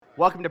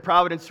Welcome to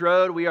Providence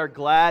Road. We are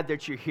glad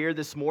that you're here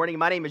this morning.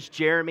 My name is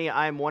Jeremy.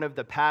 I'm one of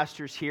the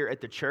pastors here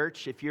at the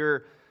church. If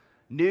you're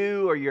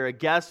new or you're a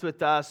guest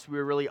with us,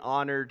 we're really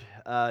honored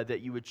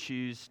that you would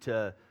choose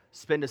to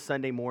spend a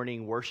Sunday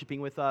morning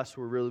worshiping with us.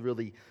 We're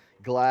really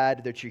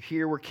glad that you're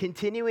here. We're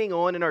continuing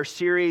on in our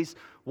series,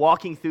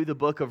 walking through the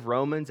book of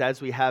Romans, as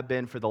we have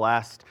been for the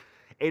last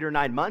 8 or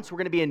 9 months. We're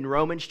going to be in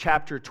Romans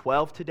chapter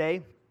 12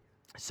 today.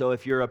 So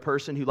if you're a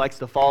person who likes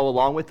to follow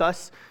along with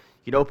us,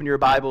 you can open your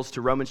Bibles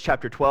to Romans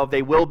chapter 12.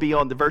 The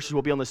verses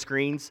will be on the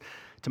screens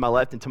to my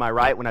left and to my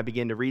right when I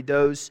begin to read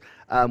those.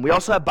 We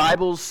also have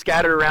Bibles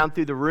scattered around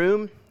through the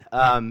room.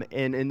 And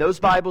in those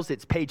Bibles,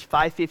 it's page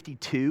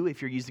 552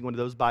 if you're using one of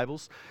those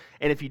Bibles.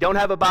 And if you don't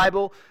have a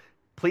Bible,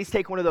 please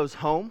take one of those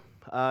home.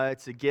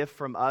 It's a gift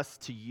from us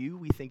to you.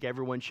 We think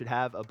everyone should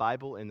have a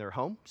Bible in their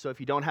home. So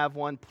if you don't have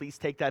one, please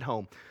take that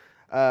home.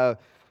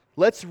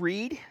 Let's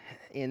read,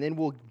 and then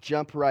we'll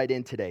jump right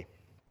in today.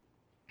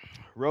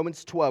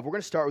 Romans 12, we're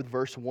going to start with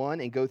verse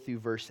 1 and go through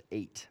verse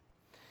 8.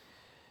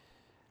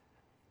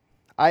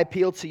 I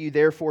appeal to you,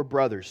 therefore,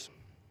 brothers,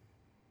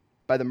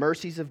 by the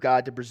mercies of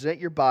God, to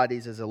present your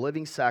bodies as a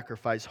living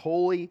sacrifice,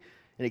 holy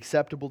and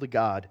acceptable to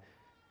God,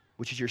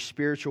 which is your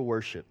spiritual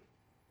worship.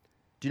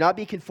 Do not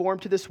be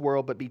conformed to this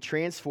world, but be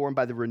transformed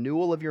by the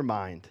renewal of your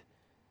mind,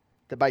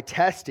 that by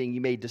testing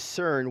you may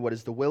discern what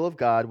is the will of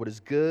God, what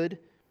is good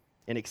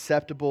and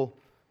acceptable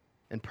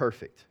and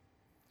perfect.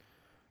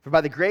 For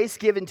by the grace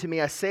given to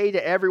me, I say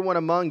to everyone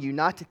among you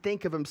not to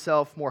think of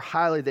himself more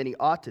highly than he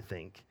ought to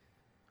think,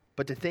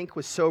 but to think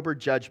with sober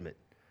judgment,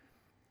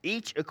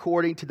 each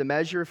according to the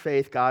measure of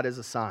faith God has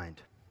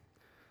assigned.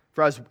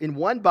 For as in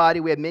one body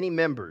we have many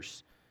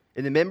members,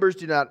 and the members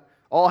do not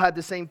all have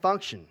the same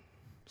function.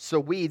 So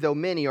we, though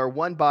many, are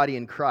one body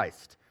in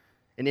Christ,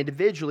 and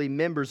individually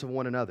members of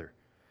one another.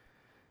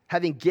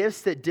 Having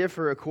gifts that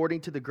differ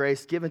according to the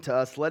grace given to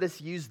us, let us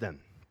use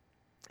them.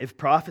 If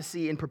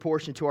prophecy in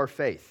proportion to our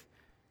faith,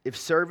 if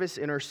service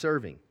in our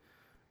serving,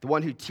 the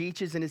one who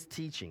teaches in his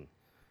teaching,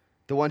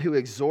 the one who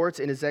exhorts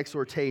in his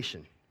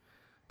exhortation,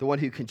 the one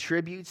who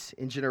contributes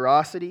in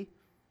generosity,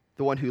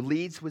 the one who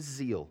leads with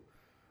zeal,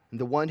 and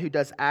the one who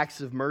does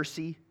acts of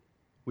mercy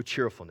with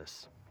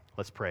cheerfulness.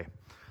 Let's pray.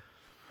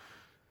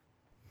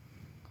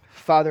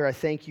 Father, I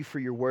thank you for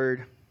your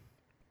word.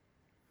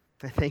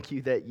 I thank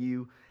you that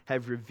you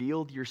have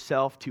revealed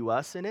yourself to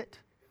us in it.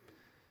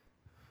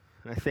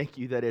 And I thank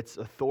you that it's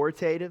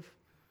authoritative.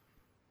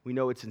 We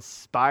know it's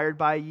inspired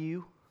by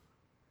you.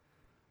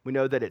 We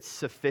know that it's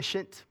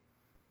sufficient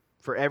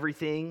for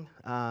everything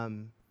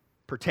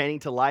pertaining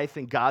to life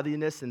and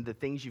godliness and the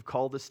things you've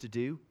called us to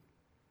do.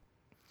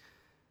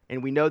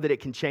 And we know that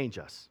it can change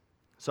us.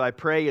 So I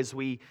pray as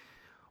we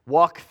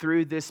walk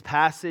through this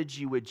passage,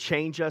 you would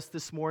change us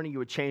this morning. You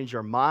would change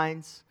our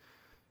minds.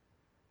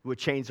 You would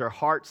change our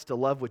hearts to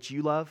love what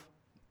you love.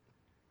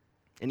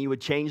 And you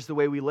would change the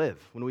way we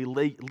live when we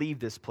leave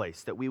this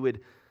place, that we would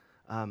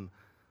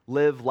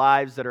live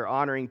lives that are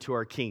honoring to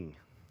our King.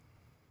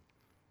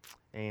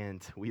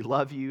 And we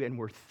love you, and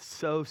we're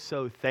so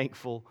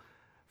thankful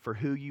for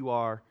who you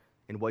are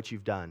and what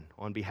you've done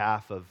on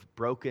behalf of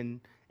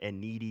broken and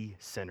needy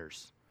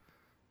sinners,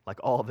 like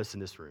all of us in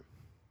this room.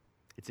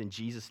 It's in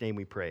Jesus' name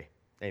we pray.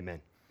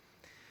 Amen.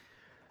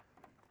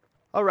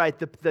 All right,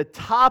 the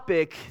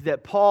topic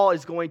that Paul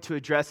is going to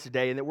address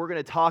today and that we're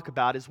going to talk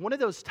about is one of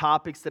those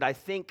topics that I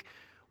think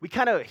we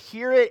kind of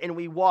hear it and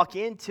we walk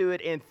into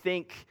it and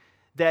think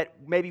that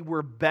maybe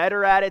we're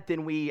better at it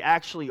than we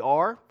actually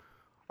are,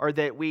 or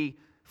that we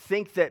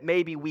think that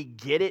maybe we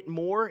get it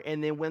more,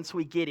 and then once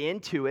we get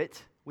into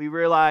it, we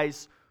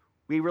realize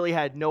we really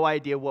had no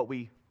idea what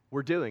we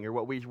were doing or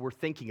what we were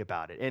thinking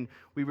about it, and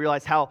we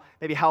realize how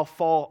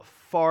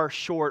far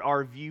short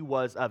our view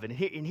was of it.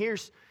 And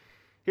here's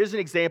an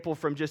example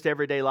from just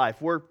everyday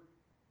life. We're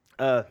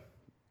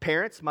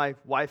parents, my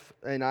wife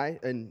and I,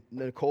 and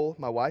Nicole,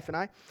 my wife and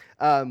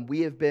I,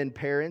 we have been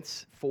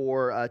parents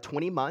for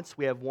 20 months.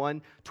 We have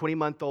one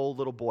 20-month-old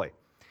little boy.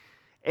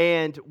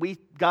 And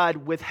God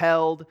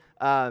withheld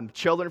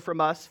children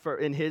from us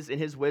in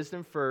His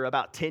wisdom for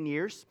about 10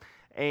 years.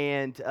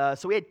 And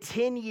so we had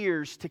 10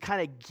 years to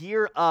kind of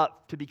gear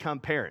up to become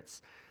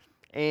parents.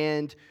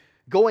 And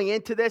going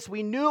into this,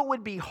 we knew it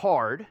would be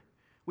hard.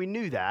 We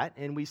knew that,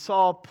 and we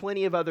saw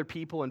plenty of other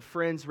people and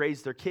friends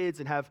raise their kids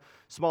and have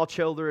small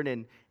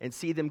children and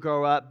see them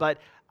grow up. But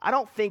I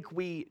don't think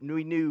we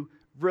knew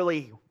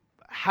really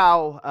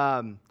how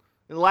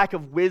the lack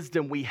of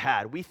wisdom we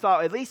had. We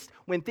thought at least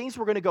when things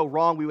were going to go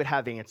wrong, we would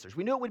have answers.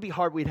 We knew it would be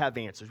hard, we'd have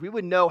answers. We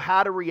would know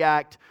how to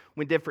react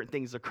when different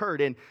things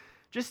occurred. And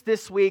just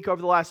this week,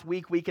 over the last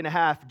week and a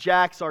half,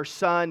 Jax, our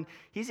son,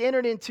 he's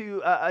entered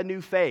into a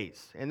new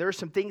phase. And there are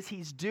some things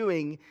he's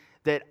doing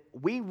that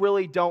we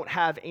really don't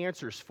have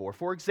answers for.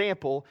 For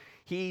example,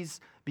 he's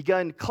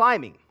begun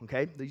climbing,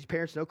 okay? These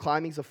parents know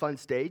climbing's a fun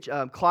stage.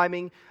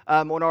 Climbing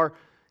on our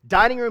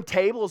dining room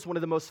table is one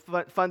of the most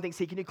fun things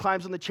he can do.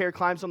 Climbs on the chair,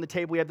 climbs on the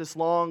table. We have this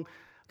long,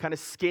 kind of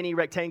skinny,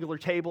 rectangular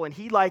table, and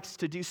he likes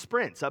to do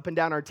sprints up and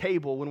down our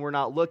table when we're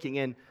not looking.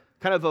 And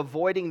kind of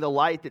avoiding the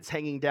light that's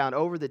hanging down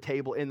over the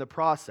table in the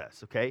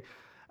process, okay?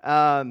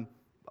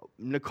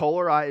 Nicole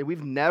or I,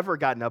 we've never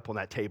gotten up on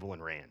that table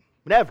and ran.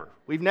 Never.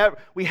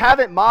 We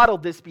haven't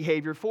modeled this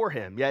behavior for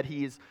him, yet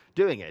he's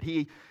doing it.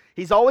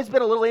 He's always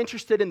been a little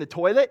interested in the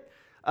toilet,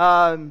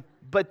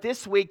 but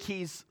this week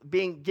he's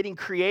getting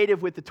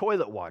creative with the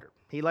toilet water.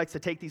 He likes to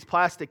take these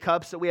plastic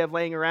cups that we have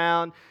laying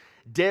around,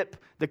 dip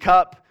the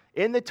cup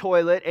in the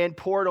toilet, and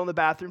pour it on the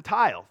bathroom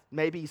tile.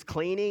 Maybe he's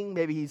cleaning,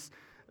 maybe he's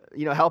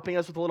helping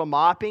us with a little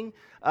mopping.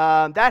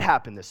 That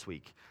happened this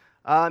week.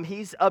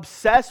 He's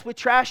obsessed with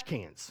trash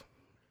cans.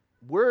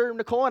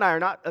 Nicole and I are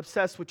not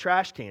obsessed with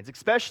trash cans,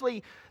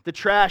 especially the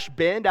trash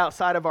bin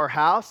outside of our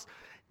house.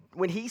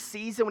 When he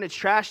sees it, when it's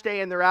trash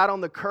day and they're out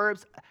on the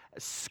curbs,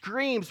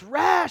 screams,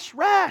 "Rash,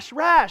 rash,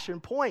 rash,"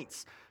 and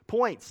points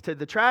to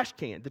the trash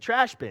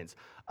bins.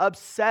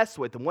 Obsessed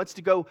with them, wants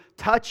to go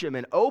touch them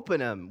and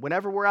open them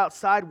whenever we're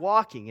outside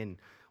walking, and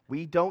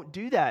we don't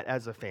do that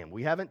as a family.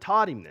 We haven't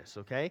taught him this,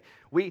 okay?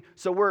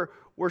 So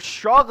we're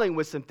struggling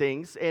with some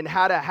things and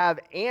how to have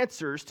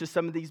answers to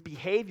some of these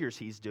behaviors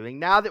he's doing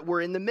now that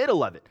we're in the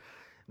middle of it.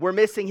 We're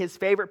missing his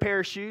favorite pair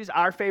of shoes,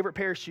 our favorite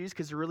pair of shoes,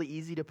 because they're really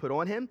easy to put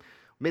on him.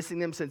 Missing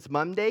them since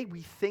Monday.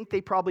 We think they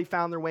probably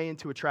found their way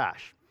into a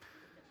trash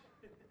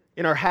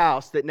in our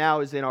house that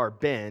now is in our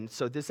bin.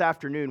 So this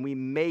afternoon, we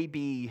may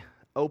be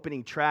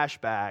opening trash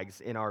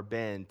bags in our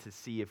bin to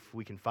see if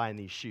we can find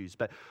these shoes.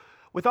 But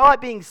with all that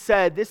being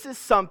said, this is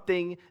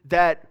something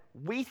that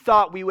we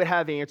thought we would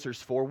have answers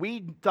for.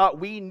 We thought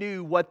we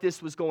knew what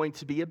this was going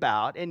to be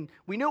about, and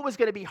we knew it was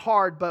going to be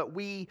hard, but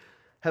we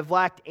have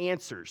lacked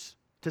answers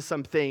to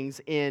some things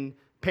in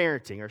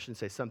parenting, or I shouldn't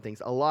say some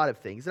things, a lot of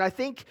things. And I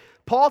think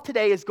Paul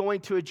today is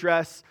going to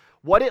address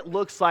what it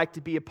looks like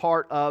to be a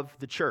part of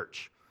the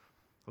church,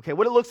 okay,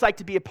 what it looks like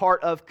to be a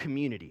part of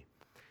community.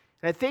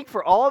 And I think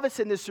for all of us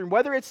in this room,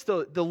 whether it's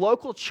the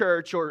local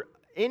church or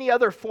any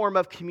other form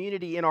of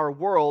community in our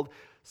world,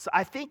 so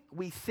I think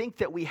we think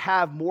that we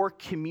have more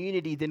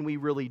community than we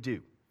really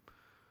do.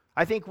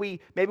 I think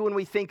maybe when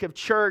we think of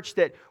church,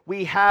 that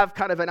we have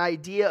kind of an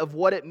idea of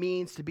what it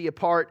means to be a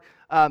part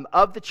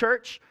of the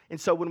church. And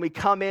so when we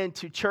come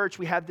into church,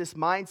 we have this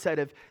mindset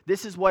of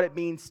this is what it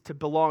means to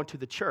belong to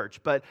the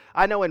church. But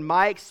I know in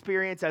my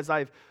experience, as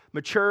I've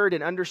matured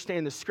and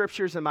understand the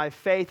scriptures and my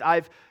faith,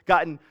 I've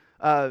gotten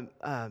I've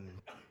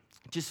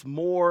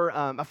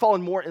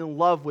fallen more in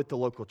love with the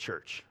local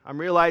church. I'm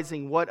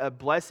realizing what a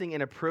blessing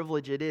and a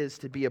privilege it is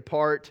to be a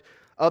part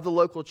of the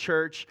local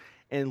church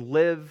and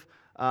live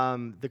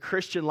the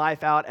Christian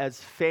life out as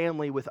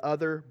family with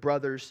other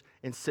brothers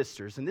and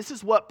sisters. And this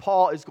is what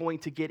Paul is going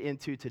to get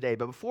into today.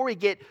 But before we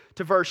get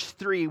to verse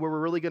 3, where we're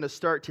really going to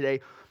start today,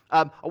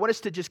 I want us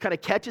to just kind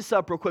of catch us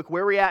up real quick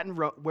where we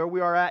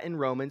are at in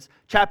Romans.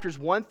 Chapters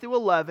 1 through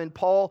 11,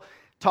 Paul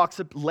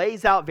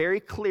lays out very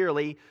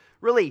clearly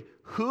really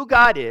who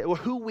God is, or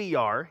who we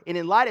are, and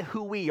in light of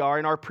who we are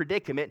in our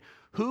predicament,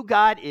 who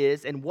God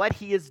is and what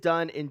he has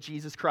done in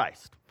Jesus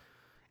Christ,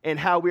 and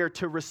how we are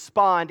to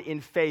respond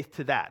in faith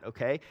to that,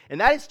 okay? And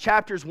that is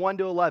chapters 1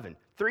 to 11.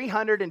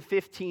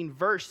 315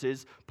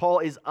 verses, Paul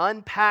is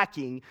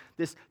unpacking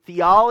this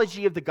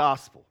theology of the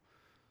gospel.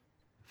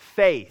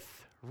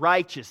 Faith,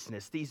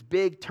 righteousness, these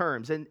big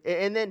terms. And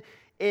then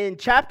in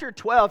chapter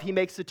 12, he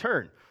makes a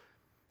turn.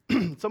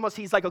 It's almost,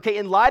 he's like, okay,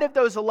 in light of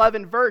those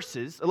 11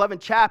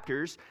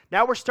 chapters,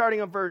 now we're starting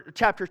on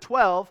chapter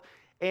 12,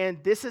 and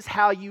this is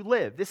how you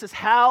live. This is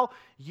how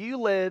you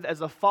live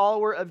as a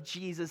follower of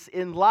Jesus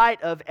in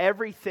light of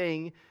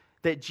everything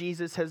that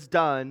Jesus has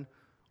done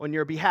on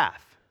your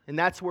behalf. And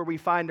that's where we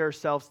find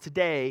ourselves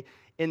today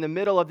in the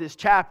middle of this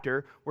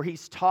chapter, where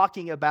he's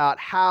talking about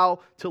how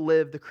to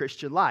live the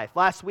Christian life.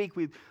 Last week,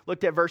 we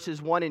looked at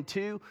verses 1 and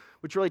 2,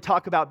 which really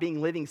talk about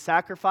being living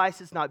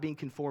sacrifices, not being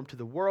conformed to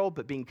the world,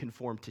 but being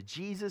conformed to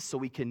Jesus, so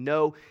we can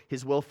know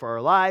his will for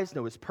our lives,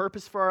 know his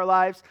purpose for our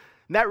lives.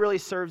 And that really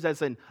serves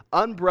as an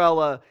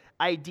umbrella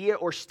idea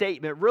or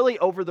statement really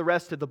over the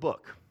rest of the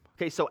book.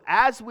 Okay, so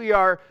as we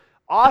are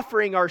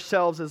offering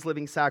ourselves as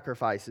living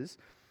sacrifices,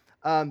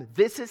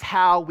 this is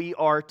how we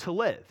are to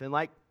live. And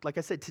like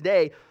I said,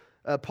 today,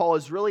 Paul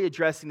is really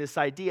addressing this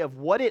idea of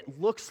what it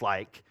looks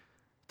like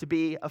to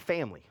be a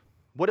family,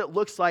 what it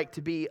looks like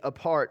to be a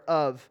part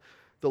of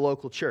the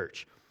local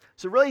church.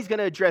 So really he's going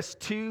to address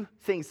two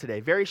things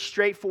today, very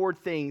straightforward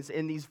things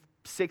in these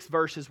 6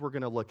 verses we're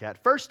going to look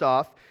at. First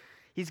off,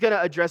 he's going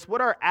to address what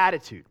our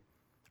attitude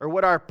or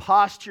what our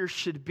posture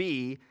should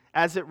be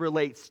as it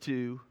relates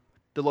to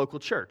the local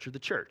church or the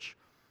church.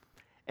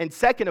 And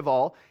second of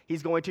all,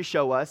 he's going to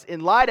show us,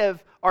 in light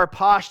of our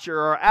posture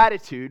or our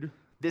attitude,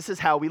 this is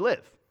how we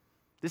live.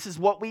 This is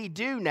what we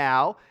do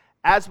now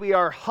as we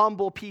are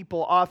humble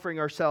people offering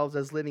ourselves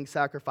as living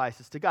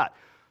sacrifices to God.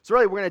 So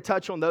really, we're going to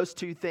touch on those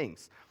two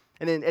things.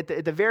 And then at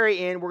the very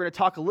end, we're going to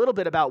talk a little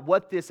bit about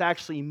what this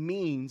actually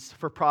means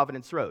for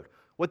Providence Road,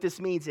 what this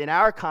means in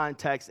our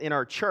context, in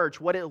our church,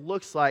 what it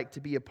looks like to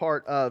be a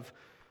part of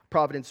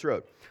Providence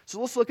Road. So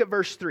let's look at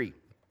verse 3.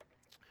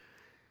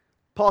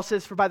 Paul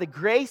says, "For by the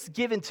grace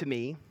given to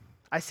me,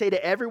 I say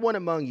to everyone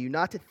among you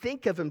not to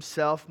think of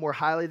himself more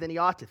highly than he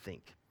ought to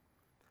think,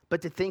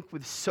 but to think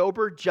with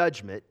sober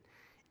judgment,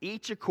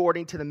 each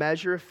according to the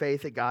measure of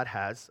faith that God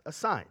has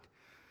assigned.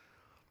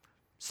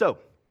 So,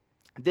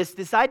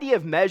 this idea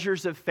of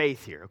measures of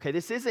faith here, okay,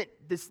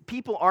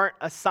 people aren't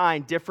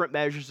assigned different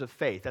measures of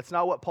faith. That's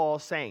not what Paul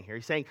is saying here.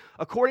 He's saying,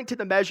 according to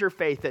the measure of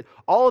faith that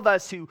all of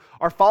us who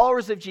are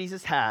followers of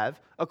Jesus have,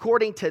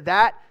 according to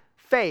that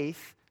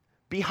faith,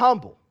 be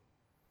humble.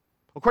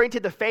 According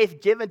to the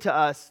faith given to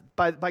us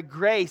by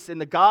grace in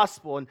the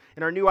gospel and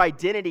our new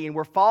identity, and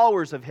we're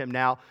followers of him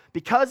now,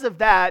 because of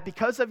that,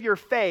 because of your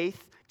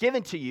faith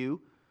given to you,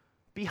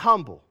 be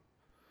humble.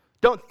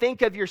 Don't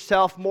think of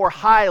yourself more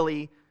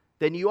highly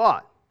than you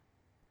ought.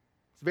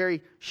 It's a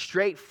very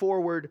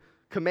straightforward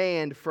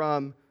command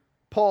from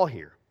Paul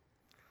here.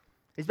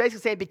 He's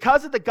basically saying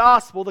because of the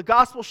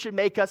gospel should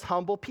make us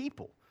humble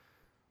people.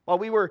 While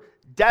we were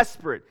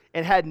desperate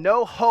and had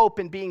no hope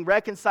in being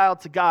reconciled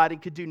to God and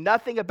could do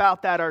nothing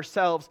about that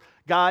ourselves,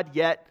 God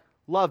yet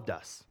loved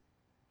us,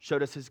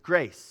 showed us his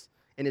grace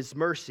and his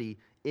mercy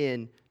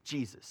in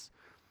Jesus.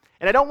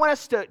 And I don't want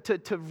us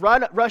to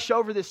rush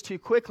over this too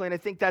quickly, and I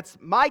think that's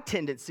my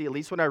tendency, at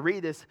least when I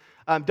read this.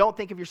 Don't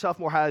think of yourself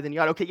more highly than you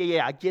ought. Okay,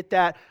 yeah, I get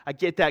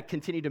that,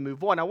 continue to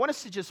move on. I want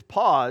us to just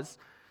pause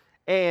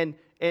and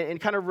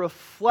kind of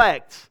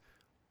reflect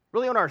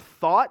really on our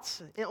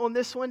thoughts on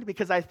this one,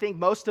 because I think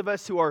most of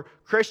us who are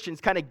Christians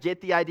kind of get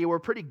the idea. We're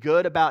pretty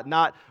good about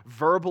not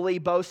verbally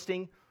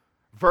boasting,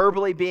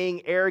 verbally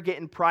being arrogant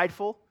and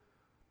prideful.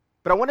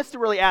 But I want us to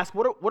really ask,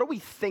 what do we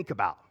think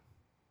about?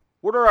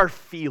 What are our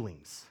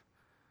feelings?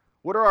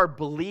 What are our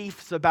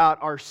beliefs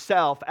about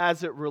ourselves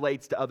as it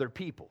relates to other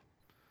people?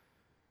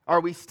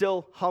 Are we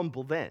still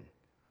humble then?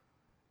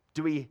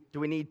 Do we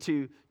need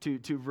to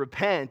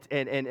repent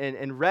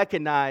and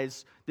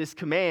recognize this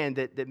command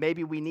that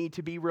maybe we need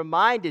to be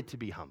reminded to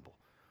be humble?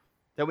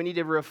 That we need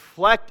to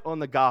reflect on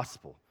the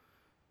gospel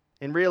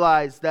and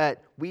realize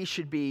that we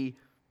should be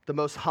the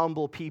most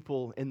humble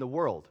people in the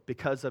world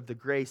because of the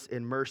grace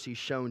and mercy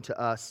shown to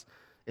us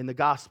in the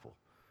gospel.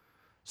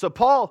 So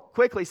Paul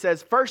quickly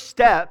says, first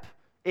step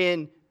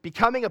in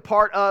becoming a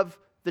part of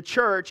the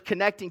church,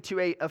 connecting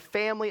to a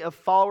family of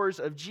followers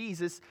of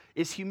Jesus,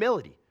 is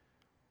humility.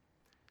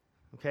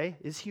 Okay,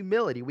 is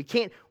humility. We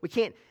can't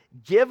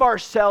give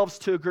ourselves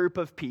to a group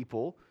of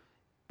people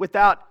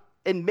without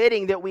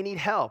admitting that we need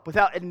help,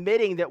 without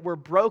admitting that we're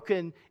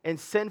broken and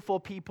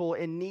sinful people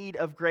in need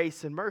of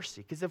grace and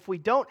mercy. Because if we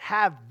don't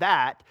have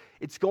that,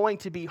 it's going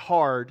to be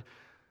hard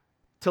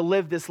to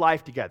live this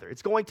life together.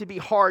 It's going to be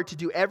hard to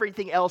do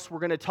everything else we're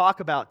going to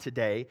talk about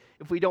today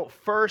if we don't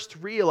first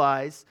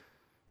realize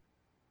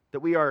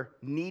that we are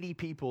needy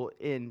people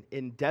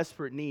in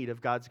desperate need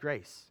of God's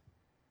grace.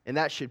 And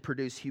that should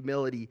produce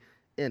humility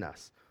in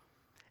us.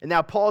 And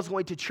now Paul's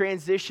going to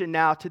transition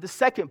now to the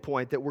second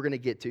point that we're going to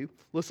get to.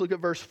 Let's look at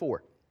verse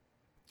 4.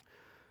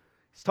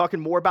 He's talking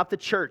more about the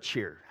church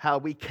here, how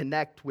we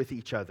connect with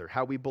each other,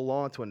 how we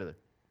belong to one another.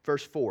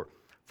 Verse 4.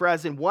 For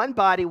as in one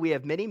body we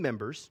have many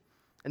members,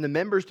 and the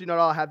members do not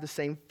all have the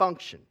same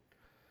function.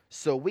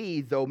 So we,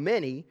 though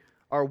many,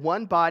 are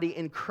one body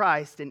in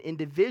Christ and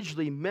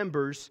individually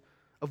members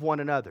of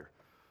one another.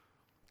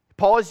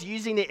 Paul is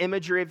using the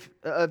imagery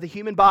of the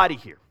human body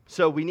here.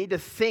 So we need to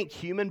think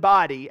human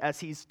body as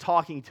he's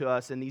talking to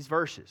us in these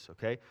verses,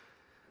 okay?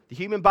 The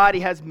human body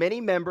has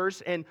many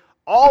members, and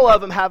all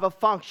of them have a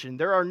function.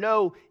 There are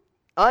no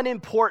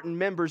unimportant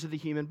members of the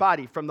human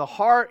body. From the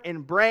heart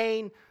and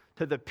brain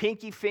to the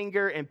pinky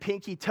finger and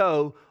pinky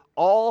toe,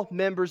 all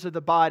members of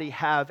the body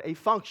have a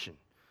function.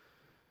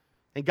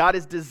 And God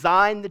has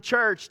designed the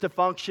church to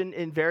function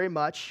in very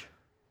much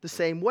the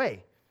same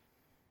way.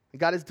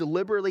 And God has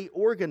deliberately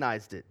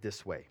organized it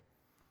this way.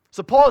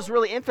 So Paul is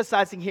really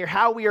emphasizing here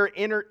how we are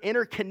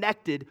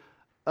interconnected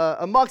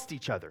amongst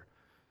each other.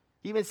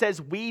 He even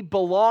says we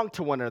belong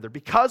to one another.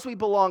 Because we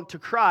belong to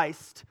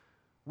Christ,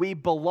 we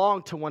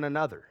belong to one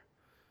another.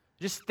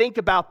 Just think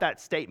about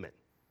that statement.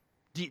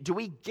 Do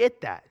we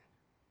get that?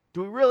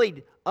 Do we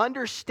really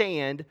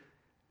understand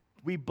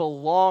we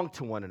belong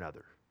to one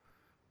another?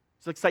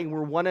 It's like saying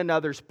we're one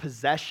another's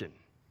possession.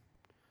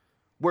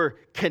 We're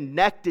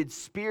connected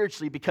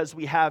spiritually because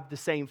we have the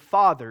same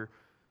Father,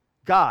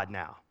 God,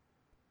 now.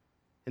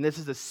 And this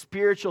is a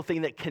spiritual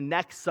thing that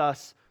connects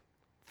us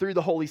through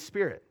the Holy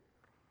Spirit.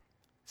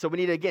 So we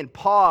need to, again,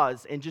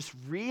 pause and just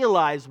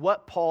realize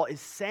what Paul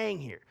is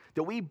saying here,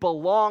 that we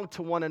belong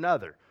to one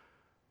another.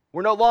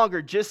 We're no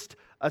longer just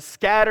a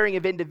scattering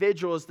of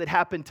individuals that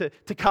happen to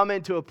come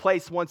into a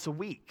place once a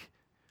week.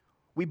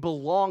 We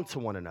belong to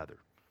one another.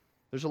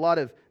 There's a lot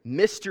of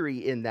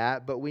mystery in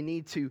that, but we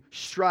need to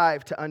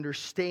strive to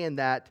understand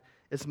that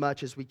as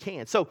much as we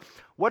can. So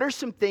what are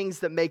some things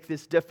that make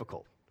this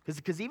difficult?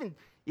 Because even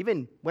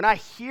when I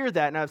hear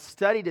that, and I've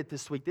studied it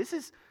this week, this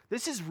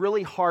is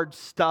really hard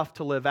stuff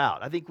to live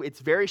out. I think it's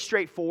very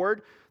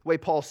straightforward, the way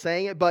Paul's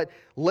saying it, but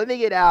living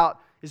it out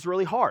is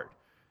really hard.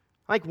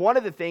 I think one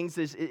of the things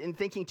is in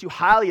thinking too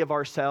highly of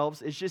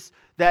ourselves is just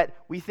that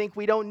we think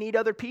we don't need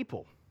other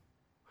people.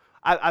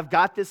 I've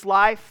got this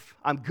life.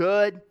 I'm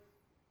good.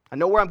 I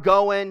know where I'm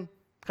going,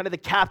 kind of the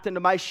captain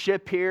of my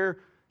ship here.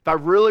 If I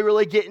really,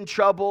 really get in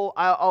trouble,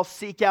 I'll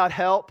seek out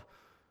help.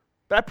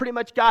 But I pretty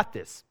much got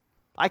this.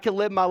 I can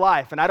live my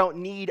life, and I don't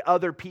need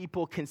other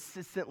people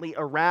consistently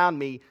around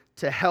me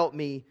to help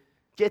me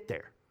get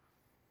there.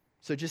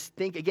 So just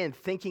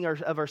thinking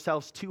of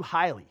ourselves too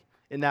highly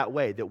in that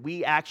way, that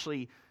we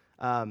actually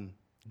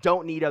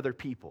don't need other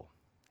people.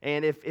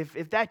 And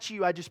if that's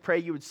you, I just pray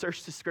you would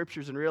search the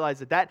scriptures and realize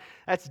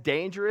that's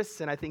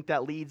dangerous, and I think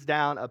that leads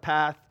down a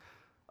path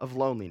of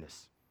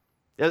loneliness.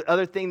 The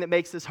other thing that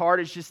makes this hard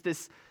is just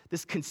this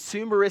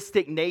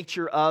consumeristic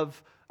nature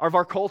of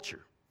our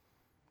culture.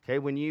 Okay,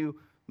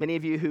 many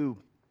of you who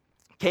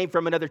came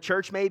from another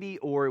church maybe,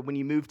 or when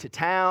you moved to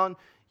town,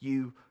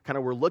 you kind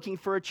of were looking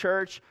for a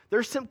church,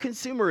 there's some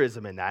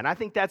consumerism in that, and I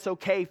think that's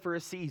okay for a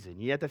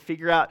season. You have to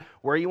figure out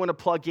where you want to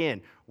plug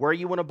in, where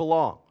you want to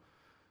belong.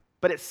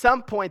 But at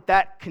some point,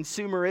 that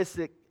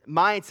consumeristic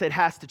mindset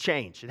has to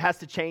change. It has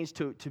to change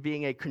to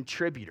being a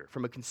contributor,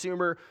 from a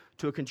consumer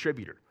to a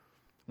contributor.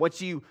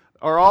 Once you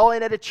are all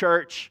in at a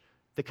church,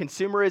 the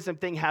consumerism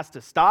thing has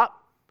to stop,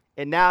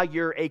 and now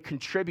you're a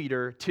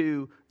contributor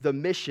to the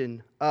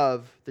mission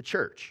of the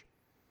church.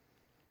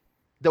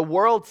 The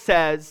world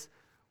says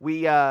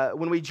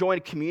when we join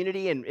a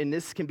community, and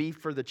this can be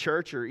for the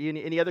church or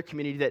any other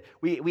community, that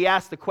we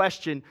ask the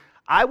question,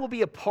 I will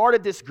be a part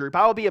of this group,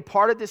 I will be a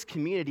part of this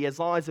community as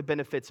long as it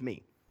benefits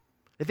me.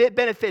 If it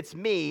benefits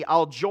me,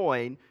 I'll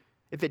join.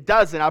 If it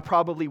doesn't, I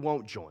probably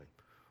won't join.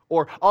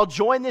 Or I'll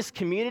join this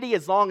community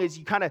as long as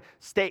you kind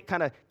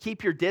of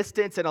keep your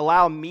distance and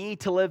allow me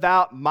to live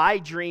out my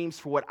dreams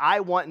for what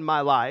I want in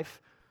my life.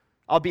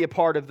 I'll be a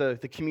part of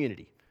the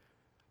community.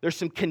 There's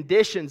some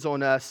conditions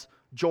on us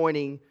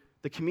joining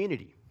the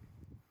community.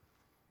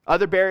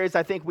 Other barriers,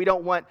 I think we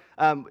want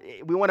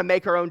to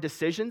make our own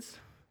decisions.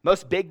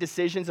 Most big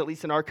decisions, at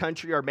least in our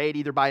country, are made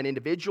either by an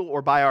individual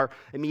or by our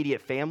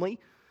immediate family.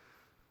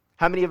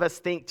 How many of us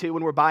think, too,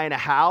 when we're buying a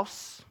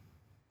house,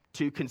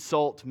 to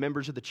consult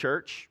members of the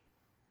church,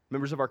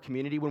 members of our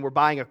community? When we're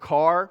buying a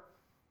car,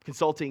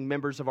 consulting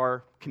members of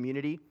our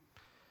community?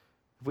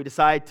 If we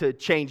decide to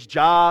change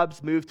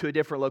jobs, move to a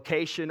different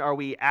location, are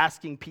we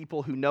asking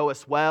people who know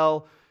us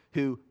well,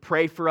 who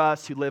pray for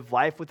us, who live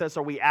life with us?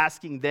 Are we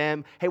asking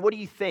them, hey, what do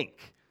you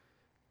think?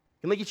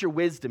 And look at your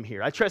wisdom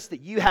here. I trust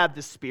that you have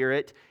the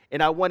Spirit,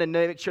 and I want to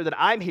make sure that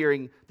I'm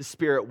hearing the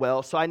Spirit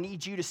well, so I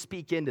need you to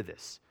speak into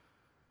this.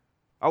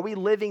 Are we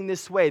living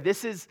this way?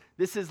 This is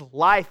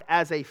life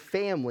as a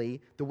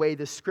family, the way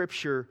the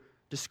Scripture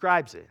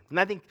describes it. And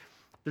I think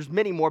there's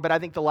many more, but I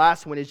think the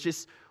last one is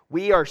just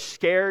we are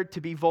scared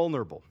to be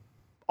vulnerable.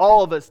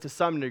 All of us, to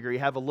some degree,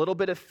 have a little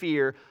bit of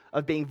fear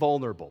of being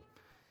vulnerable.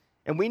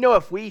 And we know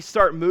if we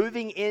start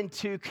moving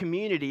into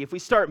community, if we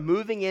start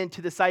moving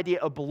into this idea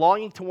of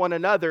belonging to one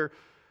another,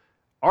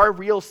 our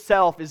real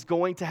self is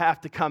going to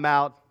have to come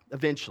out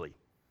eventually.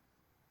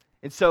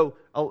 And so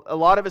a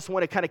lot of us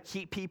want to kind of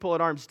keep people at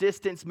arm's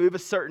distance, move a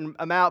certain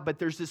amount, but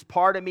there's this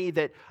part of me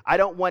that I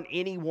don't want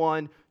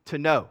anyone to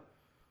know.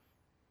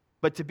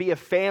 But to be a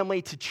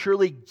family, to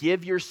truly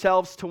give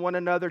yourselves to one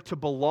another, to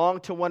belong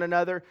to one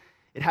another,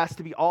 it has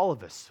to be all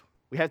of us.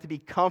 We have to be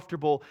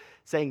comfortable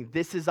saying,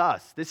 this is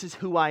us. This is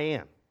who I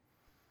am.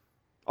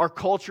 Our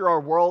culture, our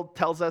world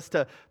tells us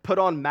to put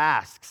on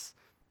masks.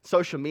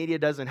 Social media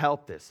doesn't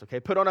help this,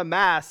 okay? Put on a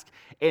mask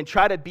and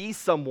try to be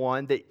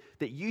someone that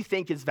you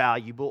think is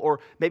valuable, or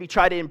maybe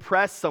try to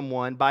impress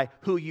someone by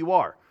who you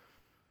are.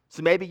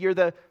 So maybe you're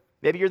the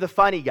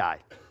funny guy.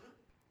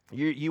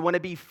 You want to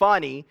be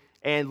funny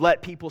and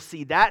let people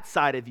see that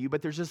side of you,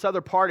 but there's this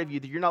other part of you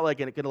that you're not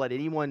going to let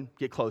anyone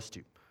get close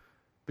to.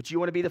 But you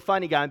want to be the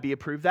funny guy and be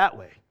approved that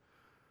way.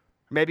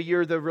 Or maybe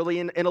you're the really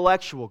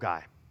intellectual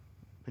guy,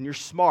 and you're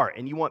smart,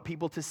 and you want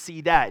people to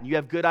see that, and you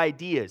have good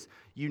ideas.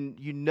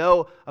 You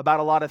know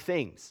about a lot of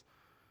things.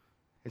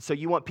 And so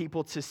you want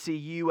people to see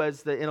you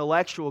as the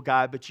intellectual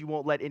guy, but you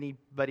won't let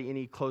anybody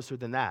any closer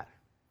than that.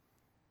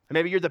 And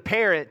maybe you're the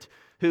parent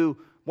who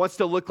wants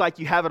to look like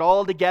you have it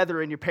all together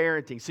in your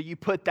parenting. So you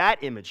put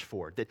that image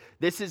forward, that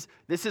this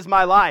is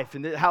my life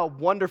and how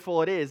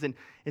wonderful it is. And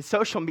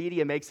social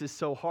media makes this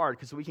so hard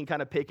because we can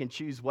kind of pick and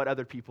choose what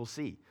other people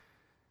see.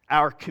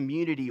 Our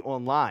community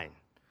online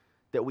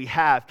that we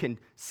have can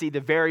see the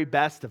very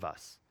best of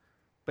us.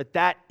 But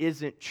that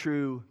isn't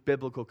true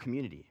biblical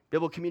community.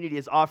 Biblical community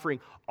is offering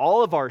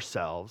all of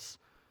ourselves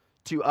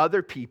to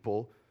other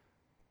people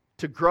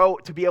to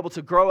be able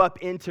to grow up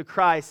into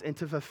Christ and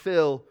to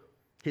fulfill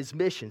His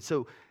mission.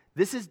 So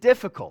this is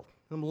difficult.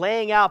 I'm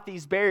laying out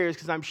these barriers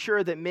because I'm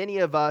sure that many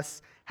of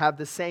us have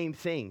the same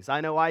things.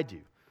 I know I do.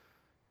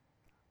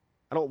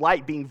 I don't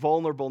like being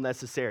vulnerable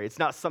necessarily. It's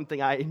not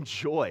something I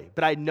enjoy,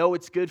 but I know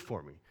it's good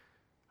for me.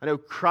 I know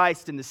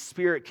Christ and the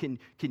Spirit can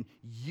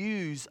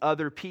use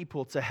other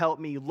people to help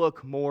me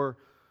look more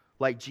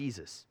like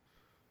Jesus.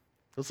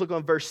 Let's look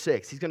on verse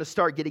 6. He's going to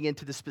start getting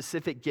into the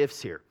specific gifts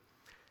here.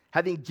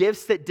 Having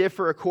gifts that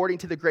differ according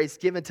to the grace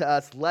given to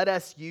us, let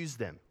us use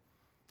them.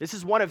 This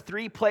is one of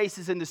three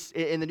places in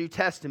the New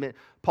Testament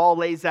Paul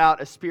lays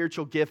out a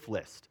spiritual gift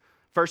list.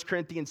 1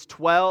 Corinthians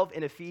 12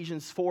 and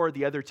Ephesians 4,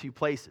 the other two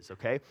places,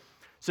 okay?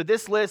 So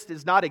this list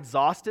is not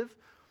exhaustive.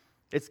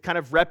 It's kind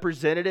of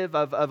representative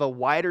of a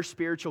wider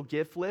spiritual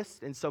gift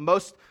list. And so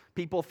most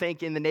people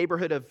think in the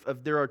neighborhood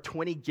of there are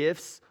 20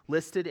 gifts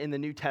listed in the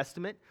New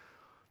Testament.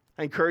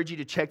 I encourage you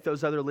to check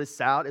those other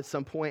lists out at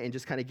some point and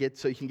just kind of get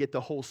so you can get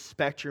the whole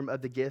spectrum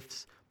of the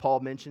gifts Paul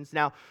mentions.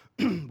 Now,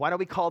 why don't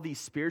we call these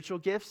spiritual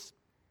gifts?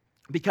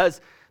 Because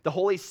the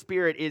Holy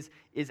Spirit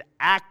is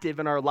active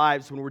in our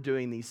lives when we're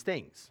doing these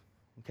things.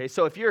 Okay,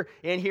 so if you're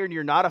in here and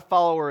you're not a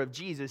follower of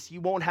Jesus,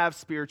 you won't have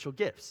spiritual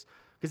gifts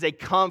because they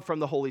come from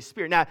the Holy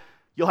Spirit. Now,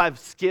 you'll have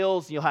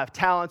skills, and you'll have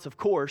talents, of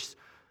course,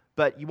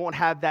 but you won't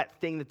have that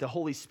thing that the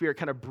Holy Spirit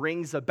kind of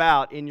brings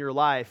about in your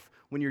life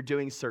when you're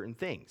doing certain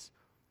things.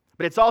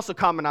 But it's also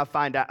common, I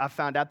found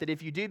out that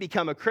if you do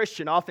become a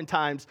Christian,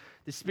 oftentimes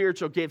the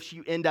spiritual gifts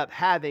you end up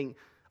having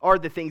are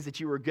the things that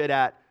you were good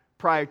at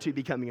prior to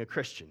becoming a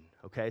Christian.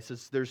 Okay, so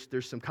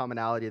there's some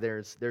commonality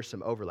there, there's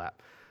some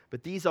overlap.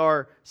 But these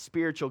are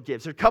spiritual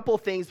gifts. There are a couple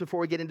of things before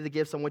we get into the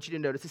gifts I want you to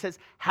notice. It says,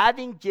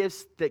 having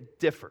gifts that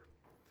differ.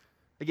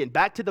 Again,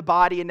 back to the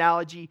body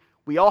analogy,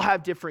 we all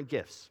have different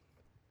gifts.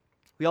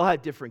 We all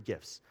have different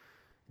gifts.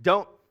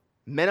 Don't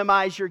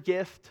minimize your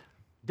gift.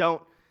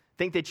 Don't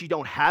think that you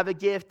don't have a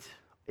gift.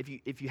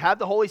 If you have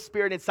the Holy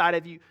Spirit inside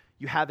of you,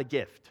 you have a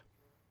gift.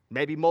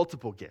 Maybe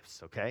multiple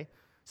gifts, okay?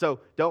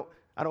 So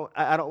I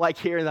don't like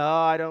hearing that,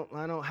 I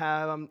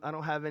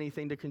don't have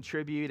anything to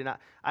contribute. And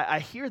I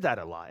hear that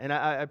a lot. And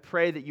I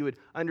pray that you would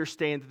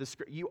understand that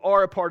you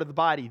are a part of the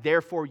body,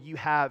 therefore you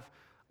have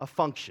a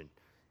function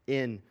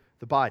in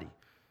the body.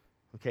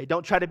 Okay?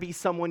 Don't try to be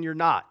someone you're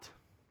not.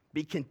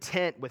 Be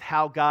content with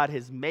how God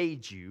has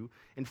made you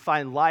and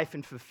find life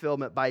and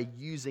fulfillment by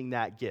using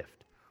that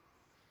gift.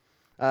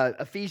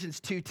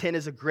 Ephesians 2:10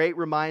 is a great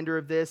reminder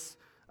of this.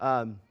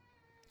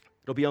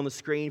 It'll be on the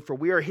screen. For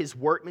we are his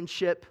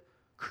workmanship,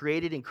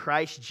 created in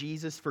Christ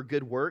Jesus for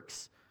good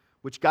works,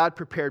 which God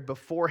prepared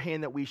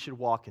beforehand that we should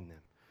walk in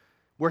them.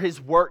 We're his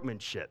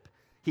workmanship.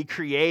 He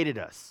created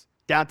us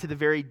down to the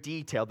very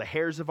detail, the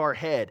hairs of our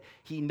head.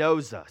 He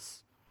knows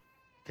us.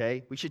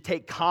 Okay? We should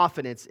take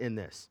confidence in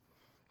this.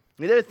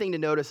 The other thing to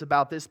notice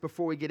about this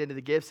before we get into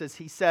the gifts is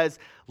he says,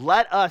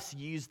 let us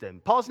use them.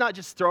 Paul's not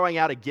just throwing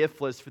out a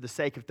gift list for the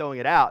sake of throwing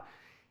it out.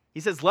 He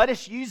says, let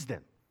us use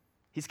them.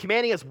 He's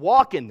commanding us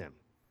walk in them.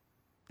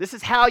 This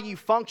is how you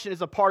function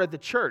as a part of the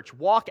church.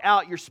 Walk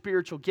out your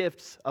spiritual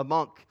gifts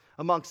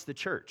amongst the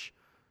church.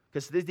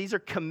 Because these are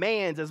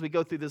commands as we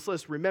go through this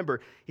list. Remember,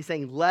 he's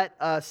saying, let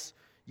us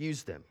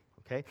use them.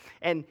 Okay?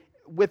 And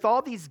with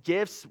all these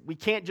gifts, we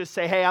can't just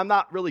say, hey, I'm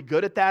not really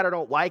good at that. I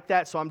don't like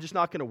that, so I'm just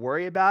not going to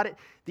worry about it.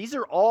 These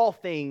are all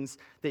things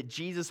that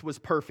Jesus was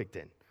perfect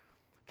in.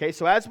 Okay,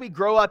 so as we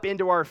grow up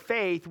into our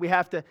faith, we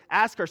have to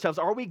ask ourselves,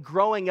 are we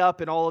growing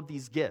up in all of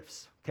these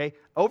gifts? Okay,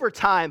 over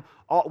time,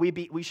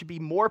 we should be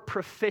more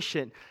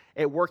proficient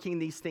at working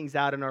these things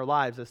out in our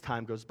lives as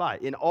time goes by,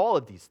 in all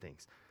of these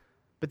things.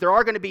 But there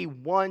are going to be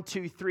 1,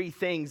 2, 3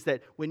 things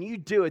that when you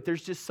do it,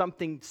 there's just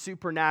something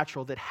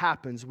supernatural that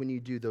happens when you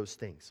do those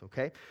things,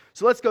 okay?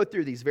 So let's go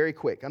through these very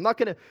quick. I'm not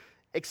going to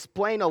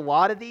explain a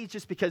lot of these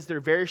just because they're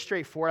very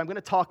straightforward. I'm going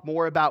to talk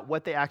more about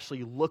what they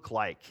actually look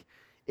like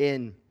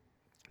in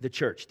the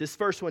church. This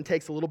first one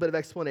takes a little bit of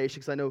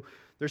explanation because I know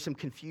there's some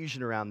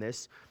confusion around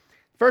this.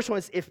 First one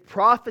is if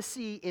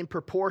prophecy in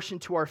proportion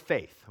to our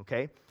faith,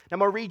 okay? Now I'm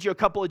going to read you a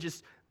couple of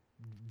just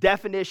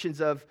definitions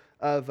of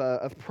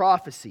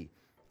prophecy.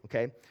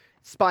 Okay,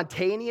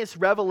 spontaneous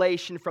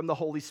revelation from the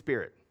Holy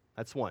Spirit.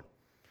 That's one.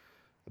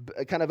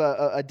 Kind of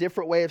a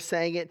different way of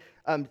saying it.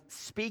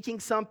 Speaking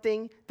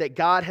something that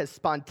God has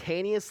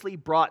spontaneously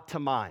brought to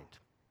mind.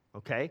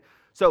 Okay,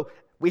 so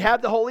we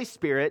have the Holy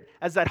Spirit.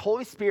 As that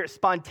Holy Spirit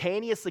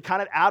spontaneously,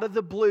 kind of out of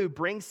the blue,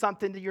 brings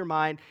something to your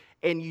mind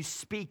and you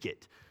speak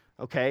it.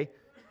 Okay,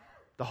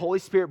 the Holy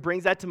Spirit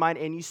brings that to mind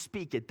and you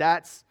speak it.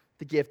 That's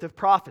the gift of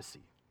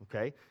prophecy.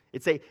 Okay.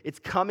 It's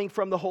coming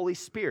from the Holy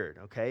Spirit,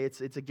 okay? It's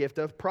a gift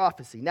of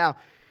prophecy. Now,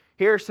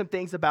 here are some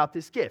things about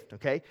this gift,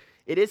 okay?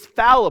 It is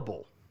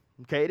fallible,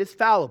 okay? It is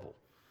fallible.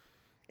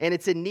 And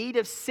it's in need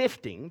of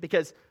sifting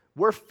because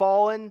we're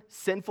fallen,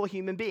 sinful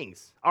human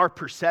beings. Our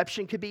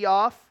perception could be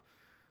off.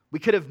 We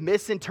could have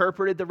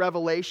misinterpreted the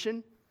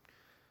revelation.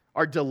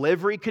 Our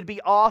delivery could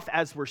be off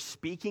as we're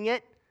speaking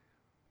it,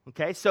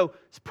 okay? So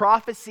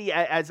prophecy,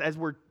 as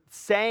we're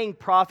saying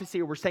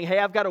prophecy, or we're saying, hey,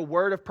 I've got a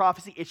word of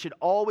prophecy, it should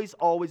always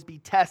be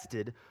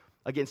tested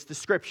against the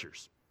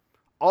Scriptures.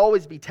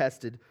 Always be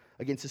tested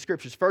against the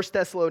Scriptures. 1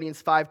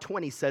 Thessalonians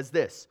 5:20 says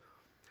this.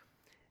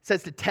 It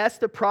says to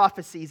test the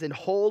prophecies and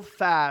hold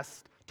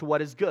fast to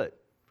what is good.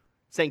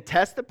 Saying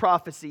test the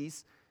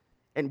prophecies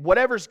and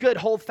whatever's good,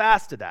 hold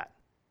fast to that.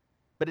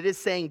 But it is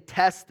saying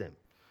test them.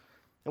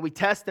 And we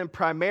test them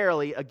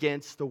primarily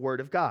against the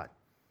Word of God.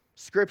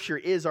 Scripture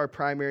is our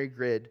primary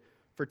grid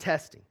for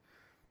testing.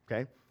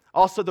 Okay?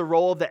 Also, the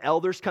role of the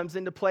elders comes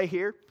into play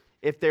here.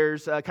 If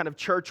there's kind of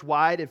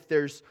church-wide, if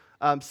there's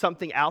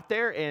something out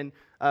there, and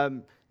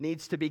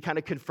needs to be kind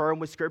of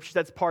confirmed with Scripture.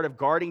 That's part of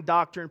guarding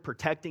doctrine,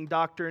 protecting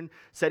doctrine,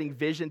 setting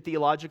vision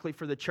theologically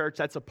for the church.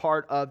 That's a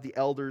part of the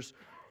elders'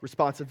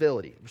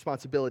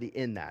 responsibility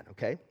in that,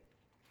 okay?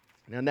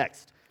 Now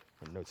next,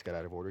 my notes got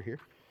out of order here.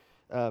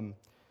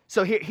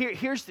 So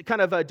here's the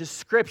kind of a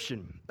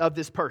description of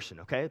this person,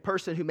 okay? A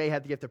person who may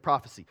have the gift of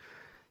prophecy.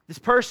 This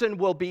person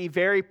will be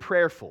very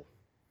prayerful.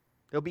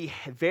 They'll be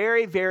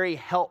very, very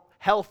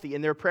healthy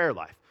in their prayer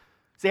life.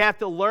 So they have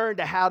to learn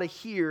how to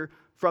hear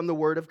from the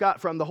Word of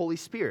God, from the Holy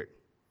Spirit.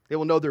 They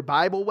will know their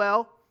Bible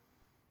well.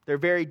 They're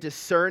very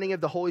discerning of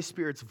the Holy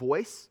Spirit's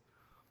voice.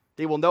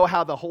 They will know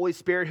how the Holy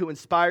Spirit who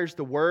inspires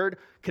the Word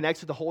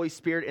connects with the Holy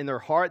Spirit in their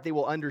heart. They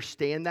will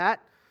understand that.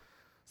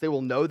 So they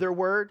will know their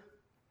Word.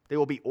 They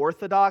will be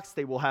orthodox.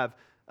 They will have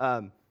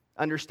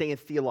understand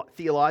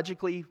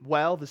theologically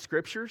well the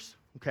Scriptures,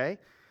 okay?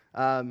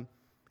 And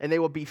they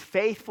will be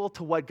faithful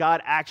to what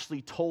God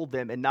actually told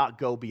them and not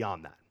go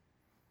beyond that.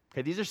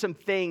 Okay, these are some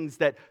things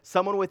that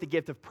someone with the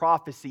gift of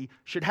prophecy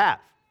should have,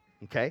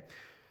 okay?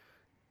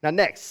 Now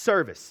next,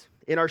 service,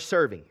 in our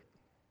serving.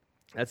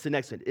 That's the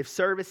next one. If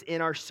service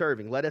in our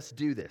serving, let us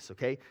do this,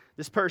 okay?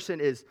 This person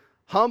is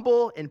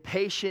humble and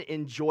patient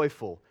and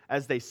joyful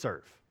as they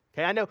serve.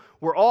 Okay, I know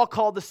we're all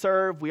called to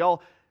serve.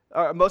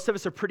 Most of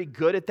us are pretty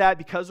good at that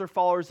because we're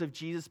followers of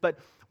Jesus, but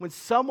when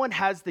someone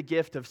has the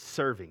gift of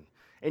serving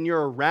and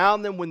you're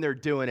around them when they're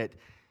doing it,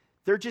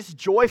 they're just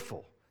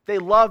joyful. They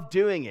love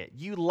doing it.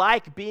 You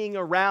like being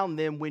around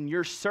them when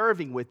you're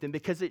serving with them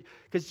because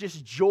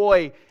just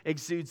joy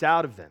exudes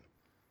out of them.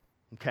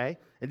 Okay?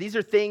 And these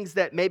are things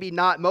that maybe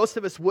not most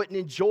of us wouldn't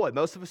enjoy.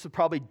 Most of us would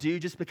probably do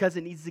just because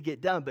it needs to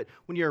get done. But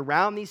when you're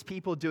around these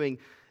people doing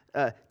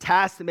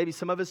tasks that maybe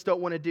some of us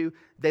don't want to do,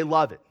 they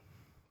love it.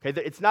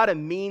 Okay? It's not a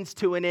means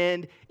to an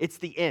end. It's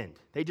the end.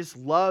 They just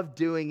love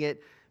doing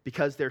it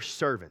because they're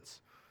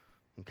servants.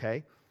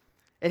 Okay?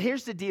 And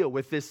here's the deal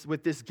with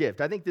this gift.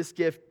 I think this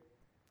gift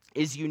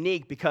is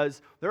unique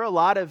because there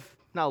are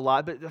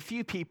a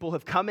few people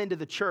have come into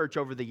the church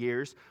over the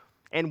years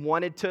and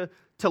wanted to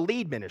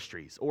lead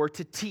ministries or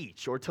to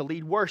teach or to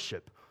lead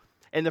worship.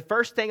 And the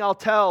first thing I'll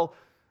tell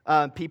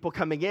people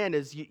coming in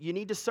is you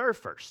need to serve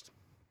first.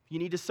 You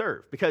need to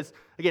serve because,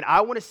 again,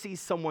 I want to see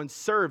someone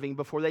serving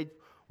before they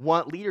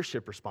want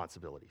leadership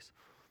responsibilities.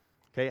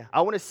 Okay,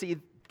 I want to see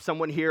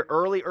someone here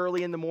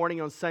early in the morning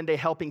on Sunday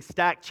helping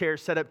stack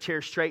chairs, set up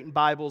chairs, straighten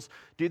Bibles,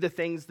 do the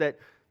things that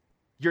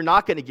you're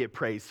not going to get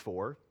praise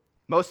for.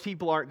 Most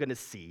people aren't going to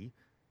see.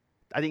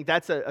 I think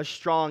that's a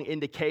strong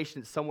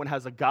indication that someone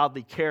has a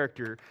godly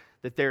character,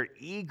 that they're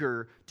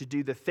eager to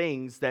do the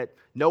things that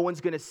no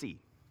one's going to see.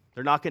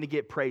 They're not going to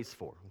get praise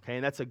for. Okay,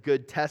 and that's a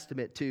good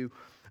testament to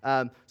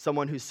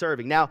someone who's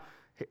serving. Now,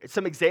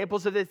 some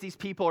examples of this. These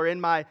people are in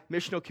my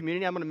missional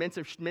community. I'm going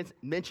to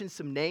mention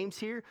some names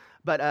here,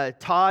 but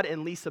Todd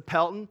and Lisa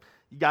Pelton,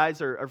 you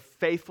guys are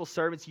faithful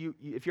servants.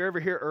 If you're ever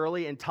here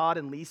early and Todd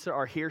and Lisa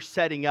are here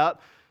setting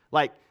up,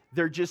 like,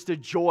 they're just a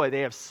joy.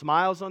 They have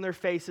smiles on their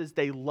faces.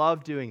 They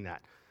love doing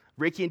that.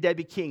 Ricky and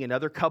Debbie King,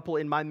 another couple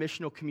in my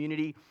missional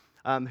community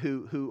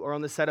who are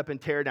on the setup and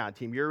teardown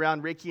team. You're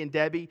around Ricky and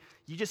Debbie,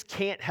 you just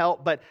can't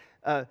help but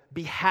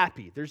be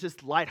happy. There's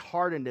just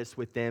lightheartedness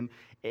with them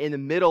in the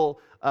middle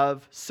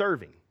of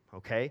serving,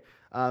 okay?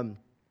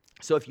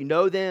 So if you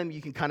know them,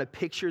 you can kind of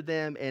picture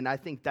them, and I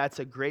think that's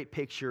a great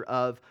picture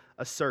of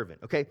a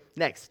servant, okay?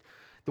 Next,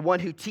 the one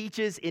who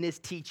teaches in his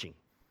teaching,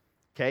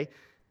 okay?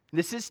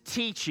 This is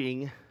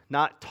teaching,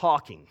 not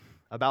talking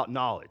about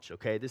knowledge,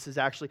 okay? This is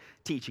actually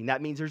teaching.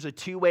 That means there's a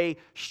two-way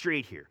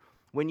street here.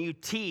 When you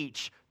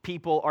teach,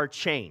 people are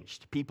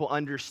changed. People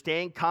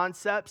understand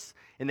concepts,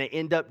 and they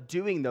end up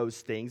doing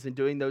those things and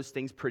doing those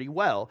things pretty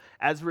well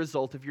as a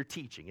result of your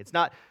teaching. It's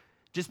not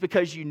just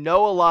because you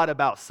know a lot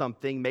about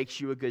something makes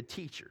you a good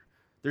teacher.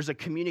 There's a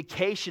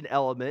communication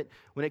element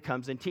when it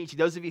comes in teaching.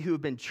 Those of you who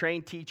have been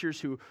trained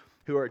teachers who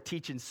are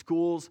teaching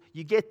schools,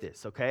 you get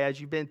this, okay, as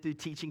you've been through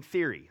teaching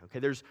theory. Okay,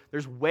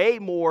 there's way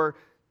more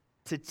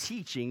to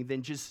teaching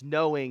than just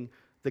knowing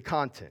the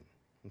content,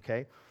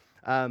 okay?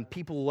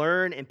 People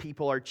learn and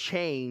people are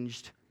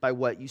changed by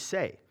what you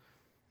say,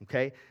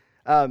 okay?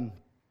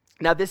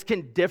 Now, this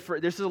can differ.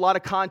 There's a lot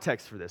of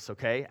context for this,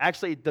 okay?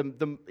 Actually,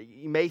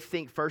 you may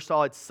think, first of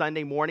all, it's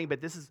Sunday morning,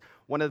 but this is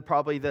one of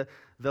probably the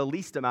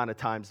least amount of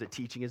times that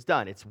teaching is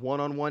done. It's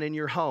one-on-one in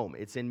your home.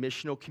 It's in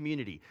missional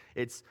community.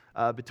 It's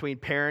between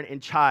parent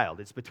and child.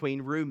 It's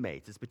between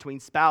roommates. It's between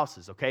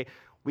spouses, okay?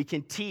 We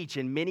can teach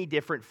in many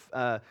different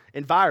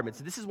environments.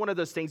 This is one of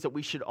those things that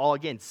we should all,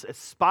 again,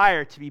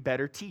 aspire to be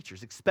better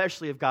teachers,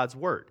 especially of God's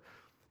Word.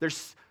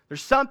 There's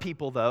some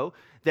people, though,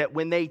 that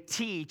when they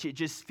teach, it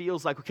just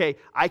feels like, okay,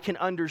 I can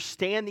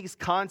understand these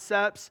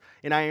concepts,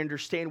 and I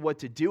understand what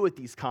to do with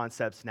these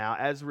concepts now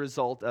as a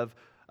result of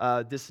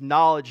this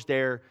knowledge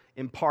they're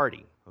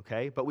imparting,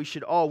 okay? But we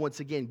should all,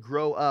 once again,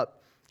 grow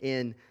up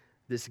in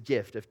this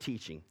gift of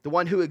teaching. The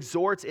one who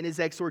exhorts in his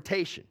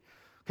exhortation,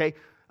 okay?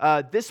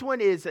 This one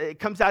it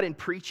comes out in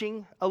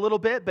preaching a little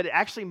bit, but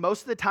actually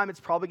most of the time it's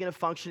probably going to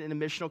function in a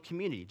missional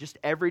community, just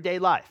everyday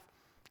life.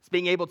 It's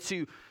being able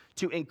to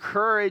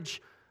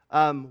encourage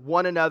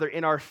one another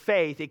in our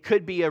faith. It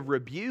could be a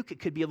rebuke. It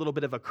could be a little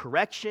bit of a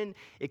correction.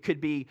 It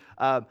could be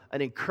an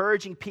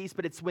encouraging piece.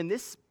 But it's when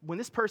this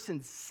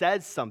person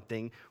says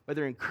something,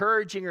 whether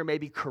encouraging or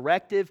maybe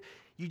corrective,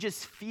 you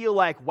just feel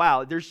like,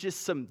 wow, there's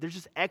just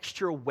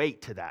extra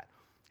weight to that.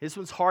 This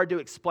one's hard to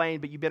explain,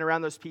 but you've been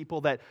around those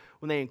people that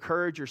when they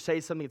encourage or say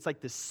something, it's like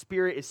the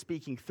Spirit is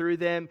speaking through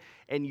them,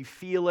 and you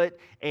feel it,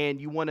 and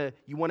you want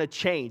to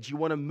change. You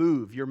want to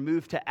move. You're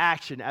moved to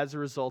action as a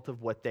result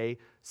of what they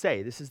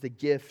say. This is the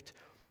gift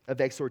of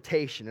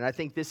exhortation, and I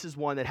think this is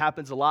one that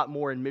happens a lot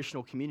more in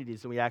missional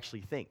communities than we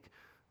actually think.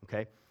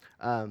 Okay.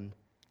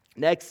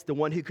 Next, the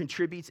one who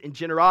contributes in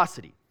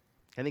generosity.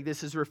 I think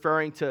this is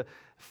referring to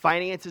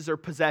finances or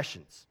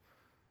possessions.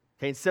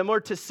 Okay, and similar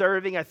to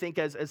serving, I think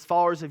as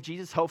followers of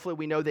Jesus, hopefully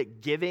we know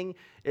that giving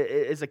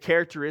is a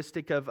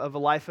characteristic of a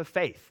life of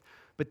faith.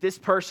 But this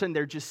person,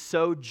 they're just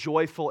so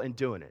joyful in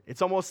doing it.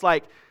 It's almost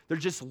like they're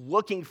just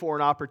looking for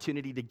an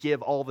opportunity to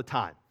give all the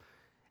time.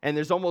 And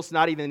there's almost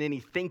not even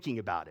any thinking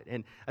about it.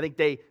 And I think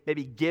they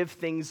maybe give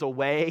things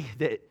away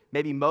that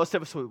maybe most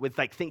of us would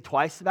like think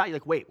twice about. You're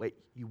like, wait,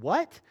 you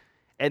what?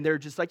 And they're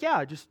just like,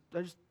 yeah,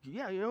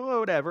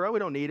 whatever. Oh, we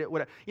don't need it.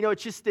 Whatever.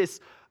 It's just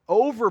this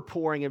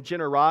overpouring of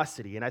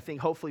generosity, and I think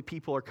hopefully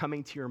people are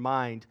coming to your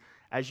mind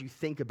as you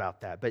think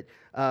about that. But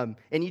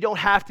and you don't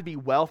have to be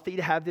wealthy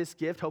to have this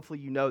gift. Hopefully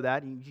you know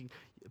that.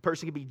 A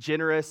person can be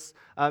generous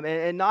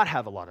and not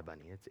have a lot of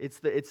money. It's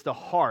the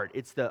heart.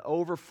 It's the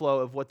overflow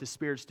of what the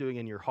Spirit's doing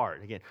in your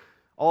heart. Again,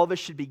 all of us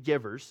should be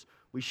givers.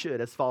 We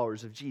should as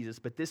followers of Jesus.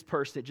 But this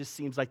person, it just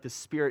seems like the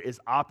Spirit is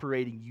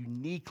operating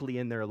uniquely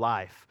in their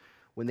life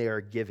when they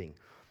are giving.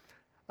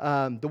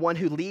 The one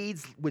who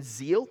leads with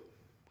zeal.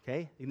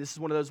 Okay, and this is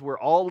one of those we're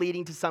all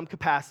leading to some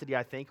capacity,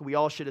 I think. We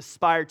all should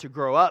aspire to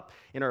grow up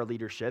in our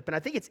leadership. And I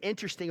think it's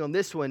interesting on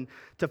this one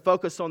to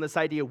focus on this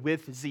idea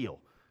with zeal.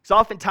 Because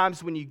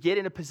oftentimes when you get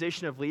in a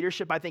position of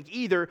leadership, I think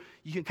either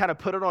you can kind of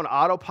put it on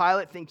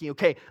autopilot thinking,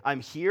 okay,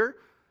 I'm here.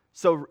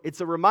 So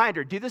it's a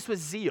reminder, do this with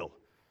zeal.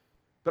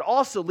 But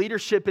also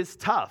leadership is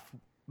tough.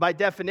 By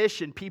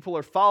definition, people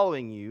are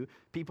following you.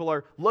 People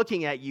are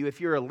looking at you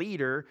if you're a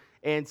leader.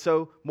 And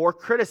so more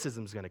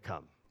criticism is going to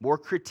come. More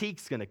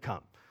critique's going to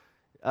come.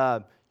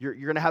 You're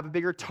going to have a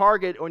bigger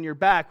target on your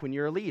back when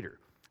you're a leader.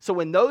 So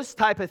when those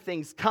type of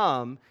things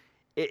come,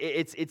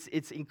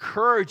 it's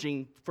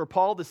encouraging for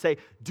Paul to say,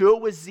 do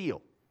it with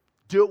zeal,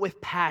 do it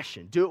with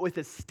passion, do it with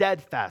a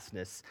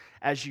steadfastness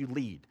as you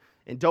lead,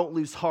 and don't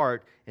lose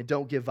heart and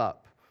don't give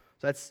up.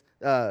 So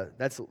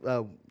that's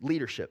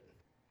leadership.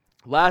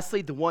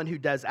 Lastly, the one who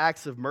does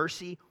acts of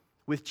mercy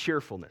with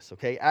cheerfulness.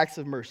 Okay, acts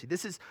of mercy.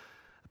 This is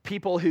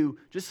people who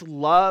just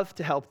love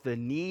to help the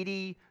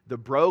needy, the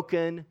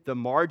broken, the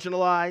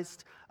marginalized.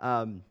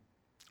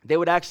 They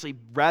would actually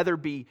rather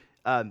be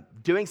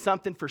doing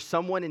something for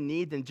someone in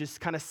need than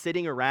just kind of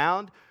sitting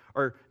around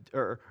or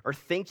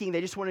thinking.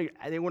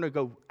 They want to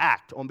go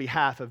act on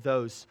behalf of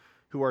those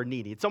who are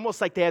needy. It's almost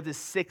like they have this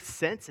sixth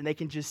sense and they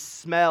can just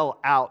smell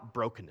out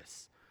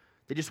brokenness.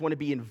 They just want to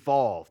be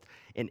involved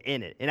and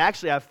in it. And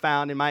actually, I've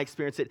found in my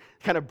experience that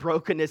kind of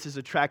brokenness is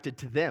attracted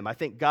to them. I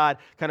think God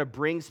kind of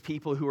brings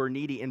people who are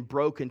needy and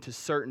broken to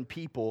certain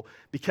people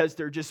because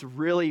they're just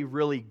really,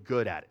 really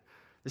good at it.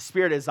 The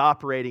Spirit is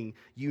operating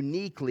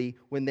uniquely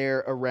when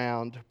they're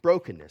around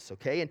brokenness,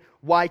 okay? And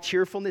why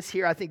cheerfulness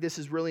here? I think this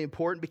is really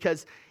important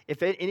because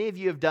if any of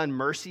you have done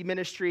mercy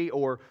ministry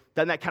or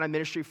done that kind of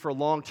ministry for a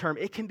long term,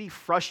 it can be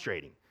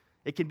frustrating.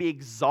 It can be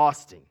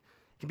exhausting.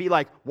 It can be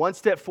like one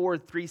step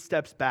forward, 3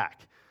 steps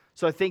back.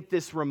 So I think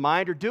this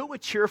reminder, do it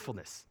with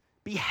cheerfulness.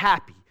 Be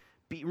happy.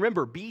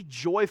 Remember, be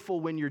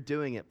joyful when you're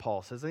doing it,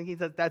 Paul says. I think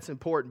that's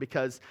important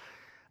because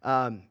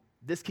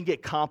this can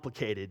get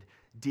complicated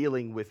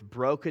dealing with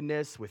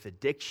brokenness, with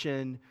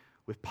addiction,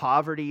 with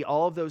poverty,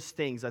 all of those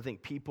things. I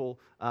think people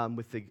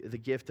with the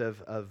gift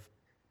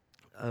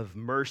of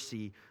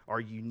mercy are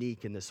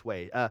unique in this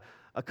way.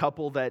 A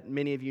couple that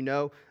many of you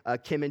know,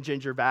 Kim and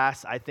Ginger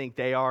Vass, I think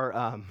they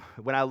are,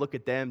 when I look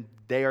at them,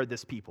 they are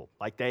this people.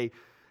 Like they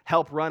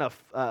help run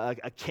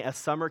a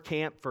summer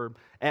camp for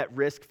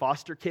at-risk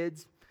foster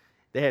kids.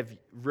 They have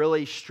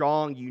really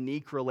strong,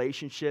 unique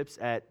relationships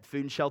at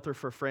Food and Shelter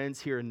for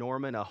Friends here in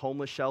Norman, a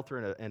homeless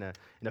shelter and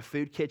a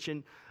food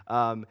kitchen.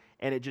 And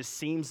it just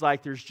seems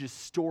like there's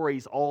just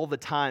stories all the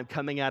time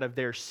coming out of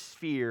their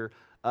sphere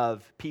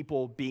of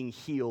people being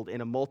healed in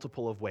a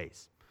multiple of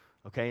ways.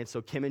 Okay, and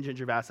so Kim and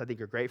Ginger Vass, I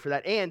think, are great for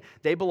that. And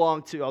they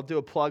belong to, I'll do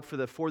a plug for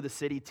the For the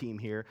City team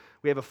here.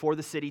 We have a For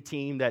the City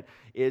team that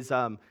is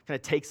kind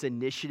of takes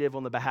initiative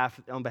on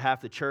behalf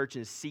of the church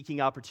and is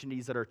seeking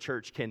opportunities that our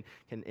church can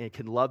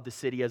love the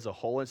city as a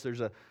whole. And so there's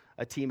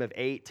a team of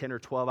 8, 10, or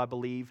 12, I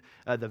believe.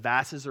 The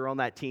Vasses are on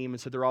that team, and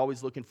so they're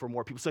always looking for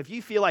more people. So if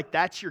you feel like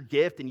that's your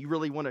gift and you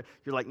really want to,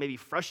 you're like maybe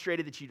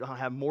frustrated that you don't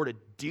have more to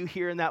do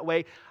here in that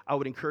way, I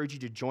would encourage you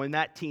to join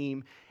that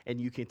team,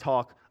 and you can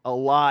talk a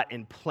lot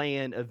and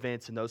plan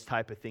events and those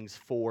type of things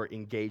for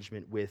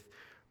engagement with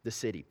the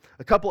city.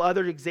 A couple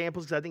other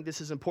examples, because I think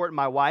this is important.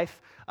 My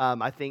wife,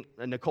 I think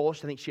Nicole,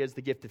 I think she has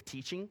the gift of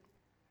teaching.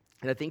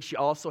 And I think she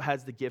also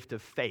has the gift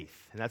of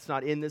faith. And that's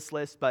not in this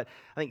list, but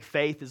I think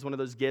faith is one of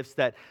those gifts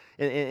that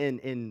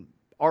in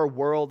our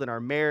world, in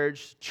our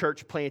marriage,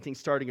 church planting,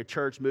 starting a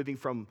church, moving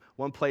from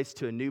one place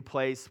to a new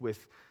place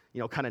with,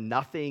 kind of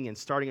nothing and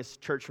starting a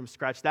church from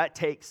scratch, that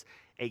takes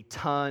a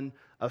ton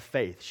of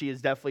faith. She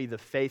is definitely the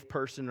faith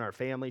person in our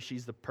family.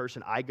 She's the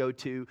person I go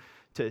to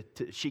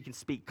she can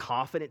speak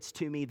confidence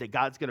to me that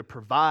God's going to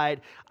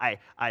provide.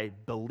 I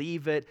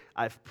believe it.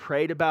 I've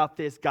prayed about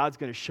this. God's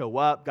going to show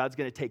up. God's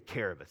going to take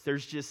care of us.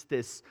 There's just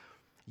this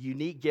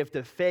unique gift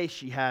of faith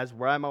she has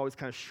where I'm always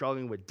kind of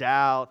struggling with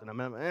doubt, and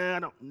I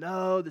don't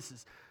know.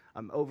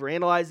 I'm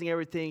overanalyzing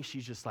everything.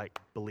 She's just like,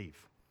 believe.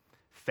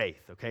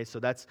 Faith, okay?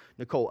 So that's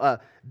Nicole.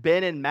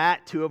 Ben and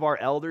Matt, two of our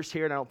elders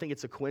here, and I don't think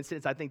it's a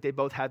coincidence. I think they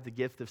both have the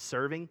gift of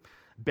serving.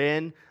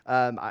 Ben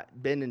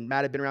and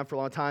Matt have been around for a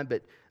long time,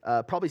 but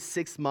probably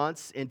 6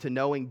 months into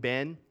knowing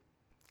Ben,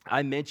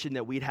 I mentioned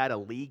that we'd had a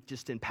leak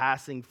just in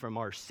passing from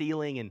our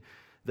ceiling, and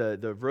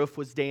the roof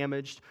was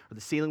damaged, or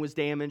the ceiling was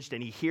damaged,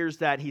 and he hears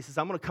that. He says,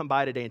 I'm going to come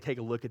by today and take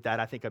a look at that.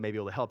 I think I may be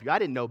able to help you. I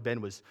didn't know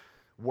Ben was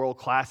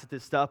world-class at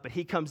this stuff, but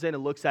he comes in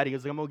and looks at it. He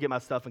goes, I'm going to get my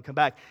stuff and come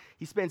back.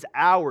 He spends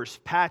hours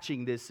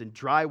patching this and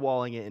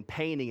drywalling it and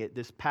painting it,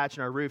 this patch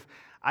in our roof.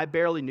 I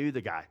barely knew the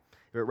guy.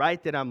 But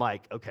right then, I'm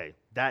like, okay,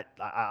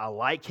 I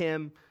like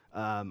him.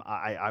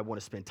 I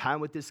want to spend time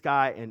with this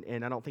guy,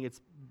 and I don't think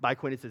it's by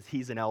coincidence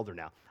he's an elder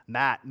now.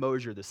 Matt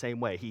Mosier, the same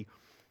way.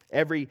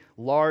 Every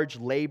large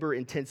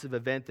labor-intensive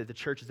event that the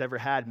church has ever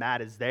had,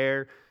 Matt is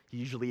there. He's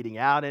usually eating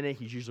out in it.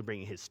 He's usually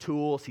bringing his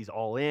tools. He's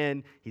all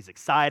in. He's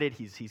excited.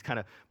 He's kind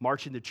of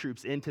marching the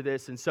troops into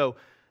this. And so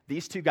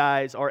these two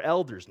guys are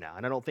elders now.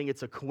 And I don't think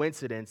it's a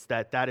coincidence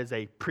that is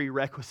a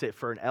prerequisite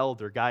for an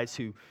elder, guys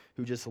who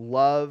just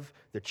love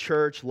the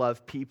church,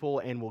 love people,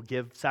 and will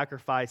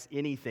sacrifice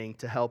anything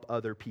to help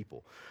other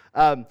people.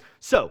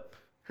 So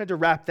kind of to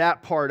wrap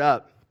that part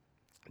up,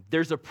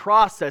 there's a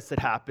process that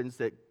happens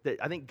that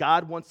I think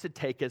God wants to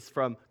take us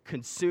from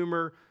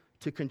consumer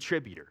to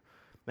contributor.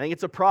 I think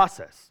it's a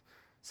process.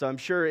 So I'm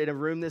sure in a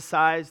room this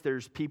size,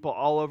 there's people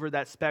all over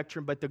that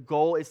spectrum, but the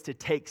goal is to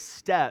take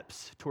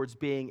steps towards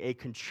being a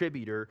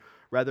contributor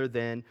rather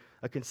than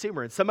a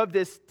consumer. And some of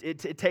this,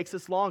 it takes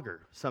us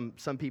longer, some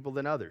people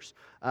than others.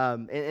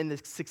 And the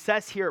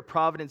success here at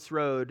Providence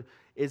Road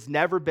has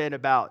never been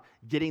about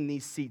getting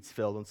these seats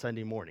filled on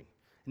Sunday morning.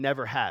 It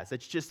never has.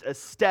 It's just a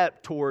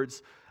step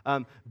towards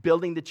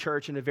building the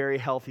church in a very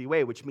healthy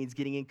way, which means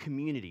getting in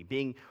community,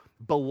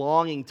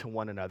 belonging to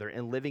one another,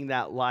 and living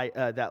that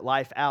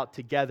life out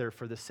together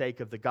for the sake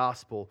of the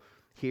gospel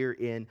here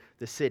in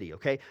the city,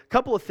 okay? A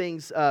couple of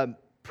things,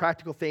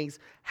 practical things,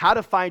 how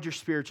to find your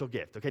spiritual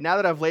gift, okay? Now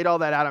that I've laid all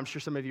that out, I'm sure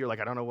some of you are like,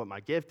 I don't know what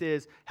my gift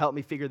is. Help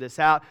me figure this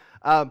out.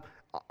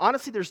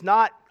 Honestly,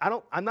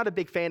 I'm not a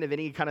big fan of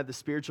any kind of the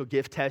spiritual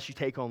gift tests you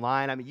take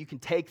online. I mean, you can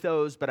take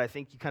those, but I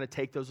think you kind of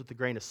take those with a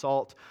grain of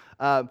salt.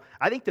 I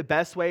think the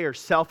best way are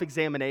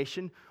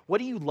self-examination. What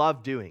do you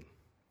love doing?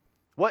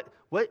 What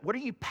are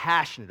you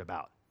passionate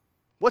about?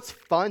 What's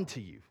fun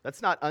to you?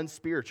 That's not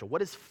unspiritual.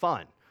 What is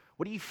fun?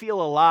 What do you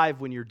feel alive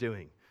when you're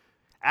doing?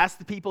 Ask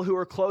the people who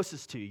are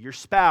closest to you, your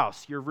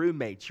spouse, your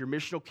roommates, your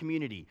missional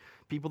community,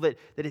 people that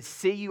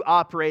see you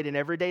operate in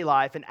everyday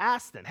life, and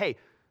ask them, hey,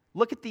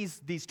 look at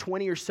these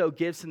 20 or so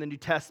gifts in the New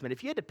Testament.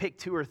 If you had to pick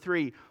 2 or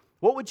 3,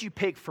 what would you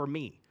pick for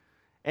me?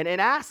 And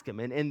ask them.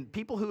 And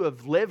people who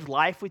have lived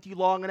life with you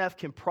long enough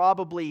can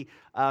probably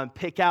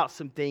pick out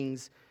some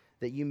things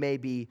that you may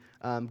be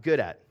good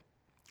at.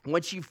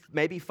 Once you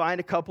maybe find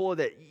a couple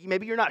that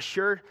maybe you're not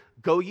sure,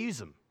 go use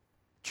them.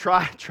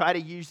 Try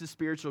to use the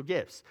spiritual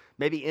gifts.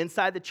 Maybe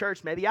inside the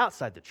church, maybe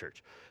outside the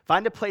church.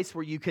 Find a place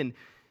where you can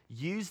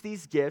use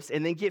these gifts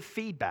and then get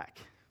feedback.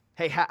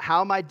 Hey, how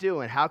am I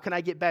doing? How can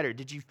I get better?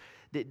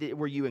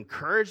 Were you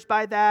encouraged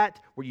by that?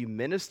 Were you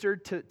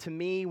ministered to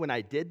me when I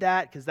did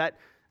that? Because that,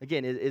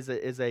 again, is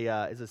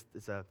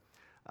a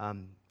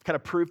kind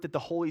of proof that the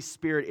Holy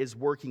Spirit is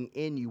working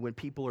in you when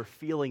people are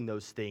feeling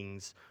those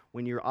things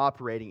when you're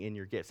operating in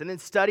your gifts. And then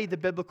study the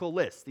biblical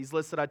lists, these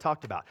lists that I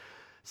talked about.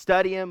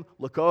 Study them,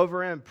 look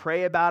over them,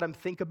 pray about them,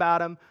 think about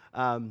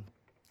them,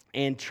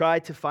 and try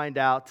to find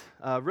out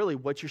really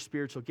what your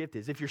spiritual gift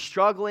is. If you're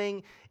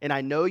struggling, and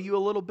I know you a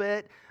little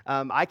bit,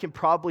 I can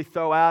probably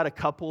throw out a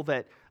couple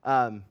that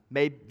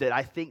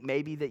I think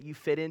maybe that you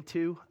fit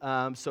into.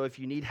 So if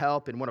you need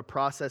help and want to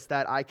process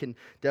that, I can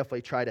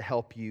definitely try to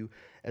help you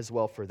as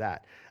well for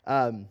that.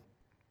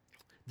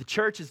 The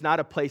church is not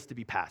a place to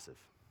be passive.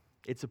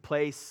 It's a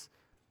place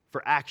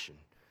for action.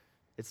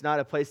 It's not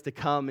a place to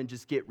come and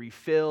just get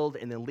refilled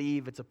and then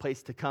leave. It's a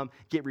place to come,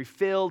 get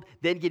refilled,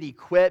 then get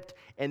equipped,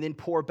 and then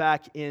pour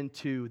back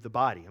into the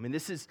body. I mean,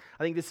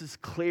 I think this is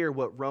clear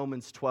what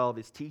Romans 12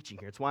 is teaching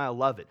here. It's why I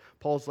love it.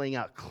 Paul's laying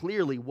out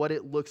clearly what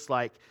it looks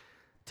like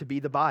to be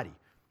the body.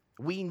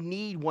 We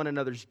need one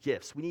another's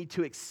gifts. We need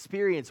to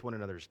experience one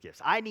another's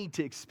gifts. I need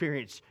to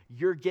experience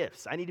your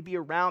gifts. I need to be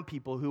around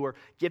people who are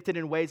gifted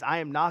in ways I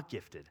am not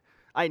gifted.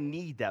 I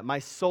need that. My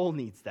soul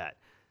needs that.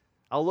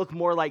 I'll look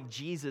more like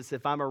Jesus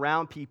if I'm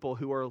around people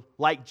who are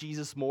like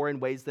Jesus more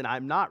in ways than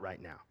I'm not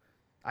right now.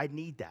 I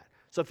need that.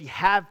 So if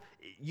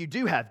you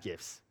do have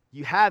gifts.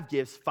 You have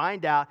gifts,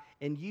 find out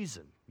and use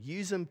them.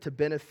 Use them to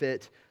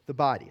benefit the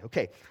body.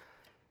 Okay,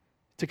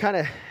 to kind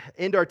of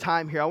end our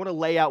time here, I want to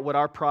lay out what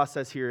our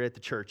process here at the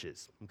church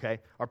is, okay?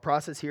 Our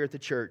process here at the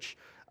church,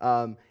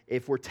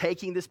 if we're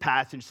taking this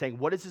passage and saying,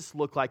 what does this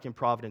look like in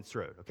Providence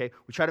Road, okay?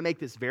 We try to make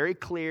this very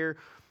clear.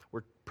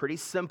 We're pretty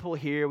simple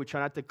here. We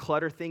try not to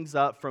clutter things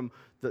up from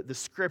the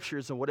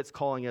scriptures and what it's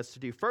calling us to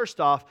do. First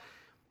off,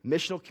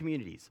 missional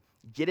communities.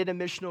 Get in a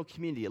missional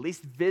community. At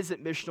least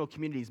visit missional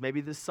communities,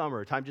 maybe this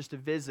summer, time just to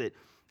visit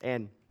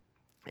and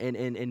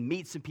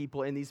meet some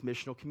people in these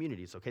missional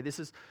communities, okay? This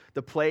is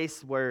the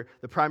place where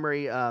the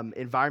primary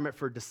environment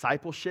for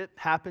discipleship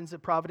happens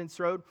at Providence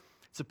Road.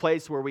 It's a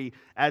place where we,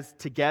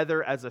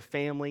 together as a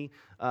family,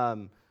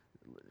 come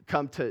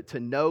to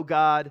know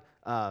God,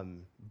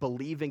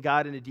 believe in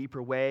God in a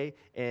deeper way,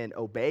 and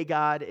obey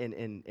God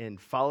and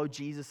follow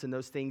Jesus and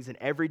those things in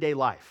everyday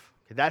life.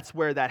 Okay? That's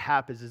where that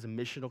happens, is in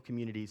missional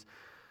communities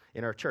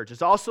in our church.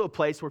 It's also a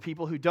place where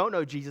people who don't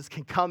know Jesus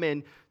can come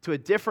in to a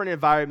different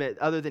environment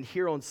other than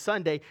here on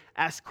Sunday,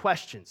 ask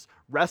questions,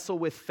 wrestle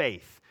with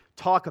faith,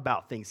 talk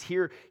about things,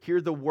 hear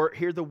the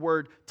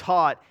word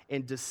taught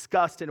and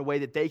discussed in a way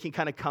that they can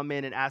kind of come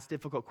in and ask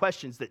difficult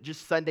questions that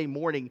just Sunday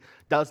morning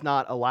does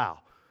not allow.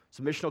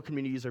 So missional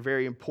communities are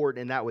very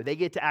important in that way. They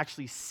get to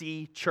actually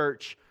see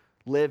church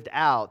lived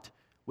out,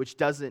 which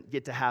doesn't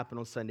get to happen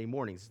on Sunday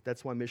mornings.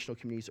 That's why missional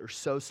communities are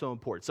so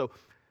important. So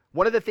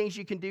one of the things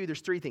you can do,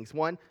 there's three things.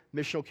 One,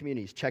 missional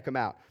communities, check them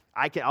out.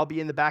 I'll be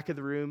in the back of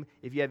the room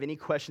if you have any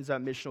questions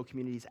about missional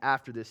communities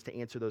after this to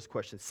answer those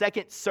questions.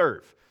 Second,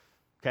 serve,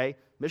 okay?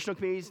 Missional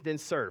communities, then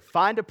serve.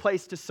 Find a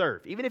place to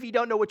serve. Even if you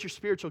don't know what your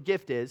spiritual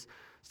gift is,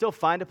 still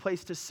find a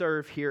place to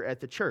serve here at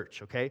the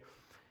church, okay?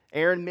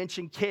 Aaron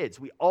mentioned kids.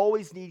 We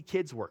always need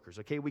kids workers,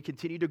 okay? We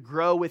continue to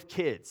grow with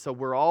kids, so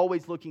we're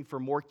always looking for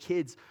more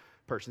kids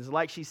persons.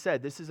 Like she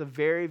said, this is a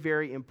very,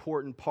 very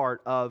important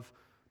part of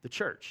the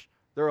church.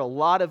 There are a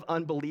lot of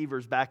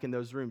unbelievers back in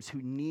those rooms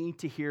who need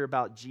to hear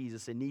about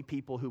Jesus and need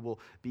people who will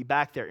be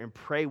back there and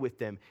pray with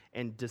them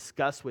and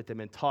discuss with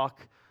them and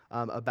talk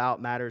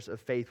about matters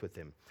of faith with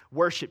them.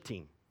 Worship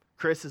team.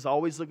 Chris is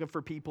always looking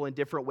for people in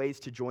different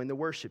ways to join the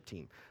worship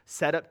team.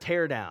 Set up,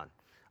 tear down,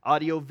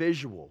 audio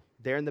visual,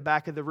 there in the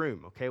back of the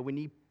room, okay? We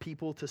need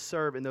people to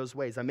serve in those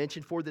ways. I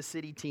mentioned for the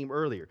city team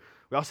earlier.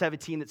 We also have a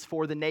team that's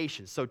for the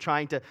nations, so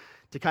trying to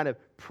kind of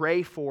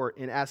pray for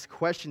and ask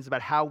questions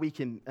about how we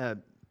can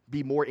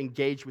be more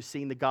engaged with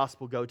seeing the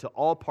gospel go to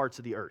all parts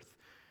of the earth,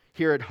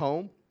 here at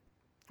home,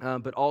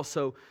 but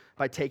also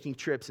by taking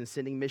trips and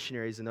sending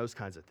missionaries and those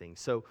kinds of things.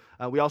 So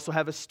we also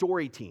have a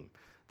story team,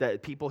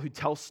 that people who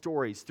tell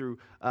stories through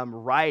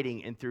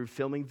writing and through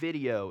filming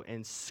video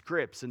and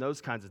scripts and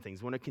those kinds of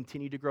things. We want to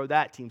continue to grow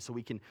that team so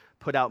we can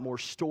put out more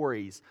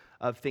stories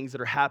of things that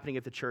are happening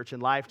at the church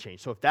and life change.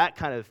 So if that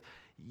kind of,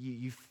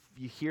 you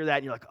hear that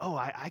and you're like, oh,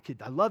 I'd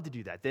love to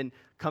do that, then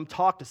come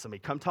talk to somebody.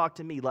 Come talk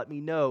to me. Let me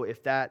know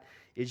if that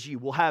is you.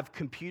 We'll have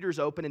computers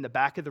open in the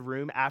back of the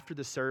room after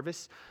the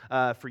service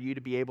for you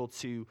to be able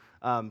to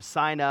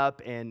sign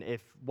up, and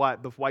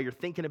while you're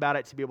thinking about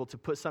it, to be able to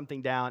put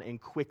something down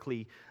and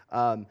quickly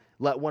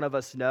let one of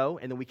us know,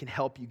 and then we can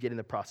help you get in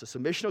the process. So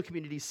missional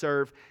communities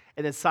serve,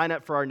 and then sign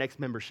up for our next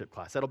membership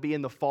class. That'll be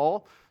in the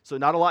fall, so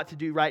not a lot to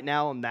do right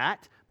now on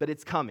that, but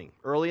it's coming.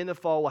 Early in the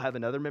fall, we'll have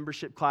another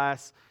membership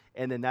class,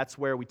 and then that's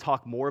where we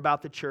talk more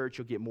about the church.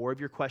 You'll get more of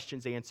your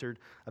questions answered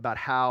about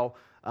how,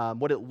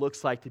 what it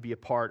looks like to be a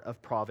part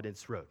of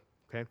Providence Road,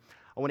 okay?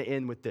 I want to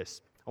end with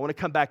this. I want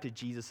to come back to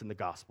Jesus and the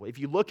gospel. If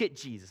you look at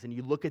Jesus and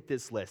you look at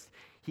this list,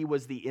 he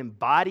was the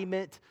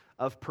embodiment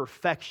of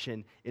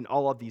perfection in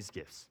all of these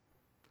gifts.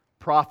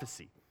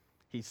 Prophecy,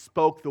 he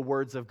spoke the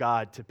words of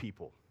God to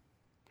people,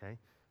 okay?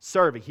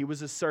 Serving, he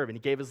was a servant.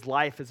 He gave his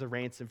life as a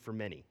ransom for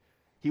many.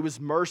 He was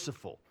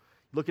merciful.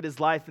 Look at his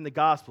life in the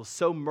gospel,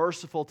 so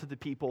merciful to the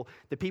people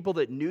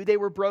that knew they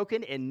were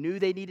broken and knew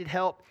they needed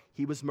help.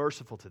 He was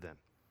merciful to them.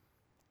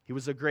 He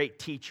was a great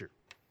teacher.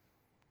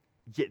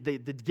 The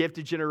gift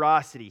of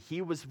generosity.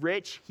 He was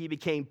rich, he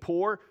became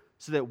poor,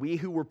 so that we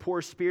who were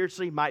poor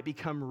spiritually might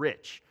become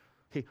rich.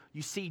 Okay,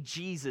 you see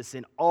Jesus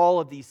in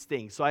all of these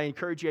things. So I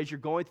encourage you, as you're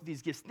going through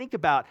these gifts, think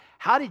about,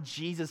 how did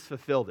Jesus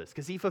fulfill this?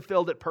 Because he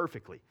fulfilled it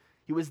perfectly.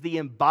 He was the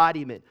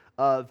embodiment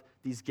of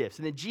these gifts.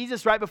 And then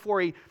Jesus, right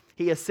before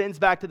he ascends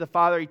back to the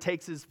Father, he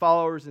takes his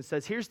followers and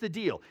says, here's the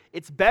deal.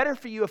 It's better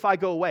for you if I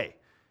go away,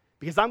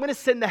 because I'm going to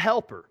send the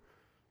helper,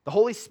 the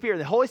Holy Spirit.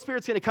 The Holy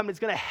Spirit's going to come and it's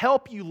going to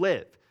help you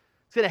live.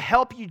 It's going to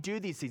help you do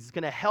these things. It's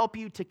going to help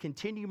you to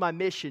continue my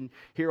mission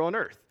here on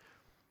earth.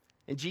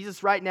 And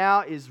Jesus right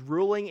now is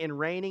ruling and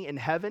reigning in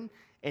heaven,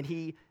 and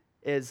he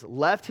has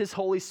left his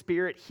Holy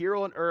Spirit here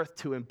on earth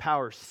to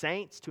empower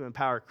saints, to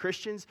empower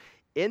Christians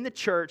in the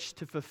church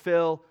to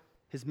fulfill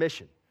his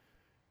mission.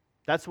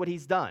 That's what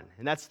he's done,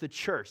 and that's the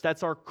church.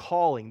 That's our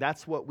calling.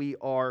 That's what we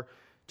are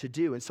to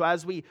do. And so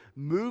as we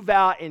move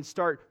out and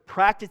start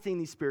practicing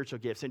these spiritual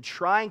gifts and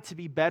trying to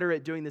be better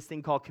at doing this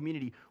thing called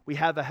community, we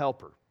have a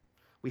helper.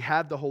 We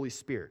have the Holy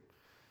Spirit.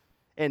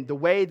 And the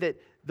way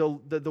that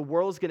the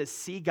world is going to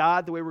see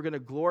God, the way we're going to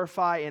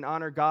glorify and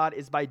honor God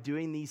is by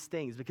doing these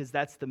things, because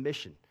that's the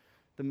mission.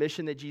 The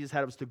mission that Jesus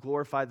had was to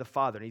glorify the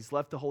Father, and he's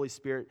left the Holy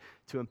Spirit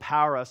to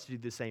empower us to do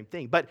the same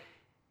thing. But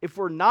if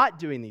we're not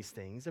doing these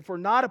things, if we're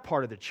not a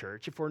part of the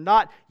church, if we're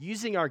not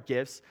using our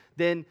gifts,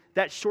 then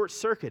that's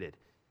short-circuited,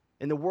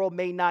 and the world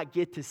may not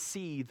get to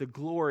see the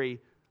glory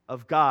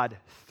of God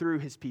through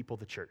his people,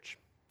 the church.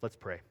 Let's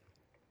pray.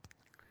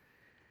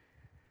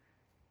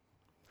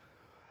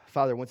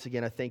 Father, once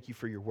again, I thank you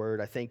for your word.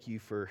 I thank you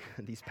for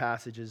these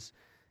passages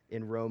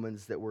in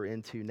Romans that we're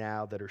into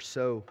now that are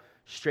so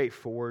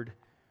straightforward.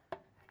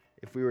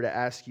 If we were to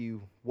ask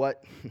you,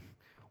 what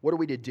are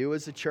we to do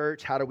as a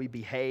church? How do we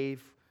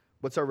behave?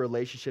 What's our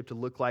relationship to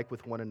look like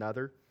with one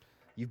another?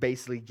 You've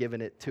basically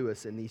given it to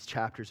us in these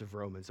chapters of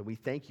Romans, and we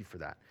thank you for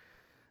that.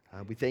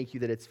 We thank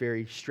you that it's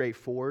very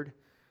straightforward.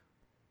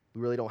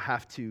 We really don't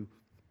have to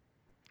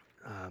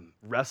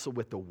wrestle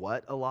with the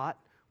what a lot.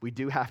 We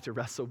do have to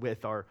wrestle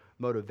with our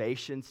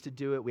motivations to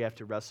do it. We have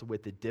to wrestle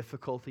with the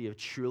difficulty of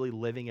truly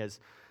living as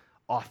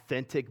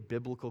authentic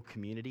biblical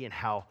community and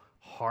how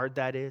hard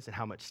that is and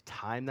how much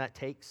time that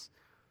takes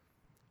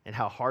and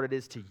how hard it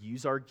is to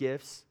use our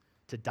gifts,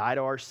 to die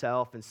to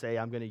ourselves and say,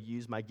 I'm going to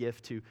use my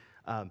gift to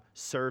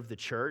serve the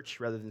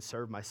church rather than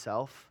serve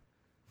myself.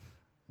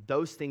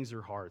 Those things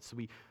are hard. So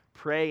we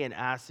pray and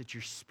ask that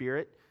your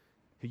Spirit,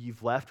 who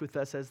you've left with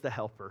us as the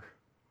helper,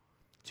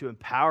 to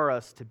empower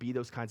us to be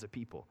those kinds of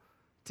people,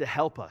 to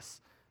help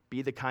us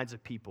be the kinds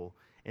of people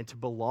and to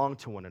belong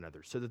to one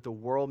another so that the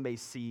world may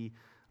see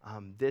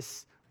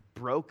this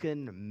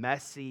broken,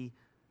 messy,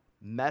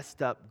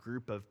 messed up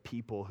group of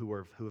people who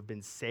have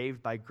been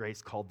saved by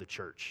grace called the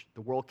church.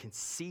 The world can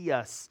see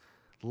us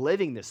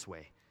living this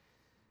way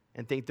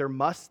and think there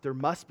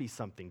must be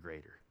something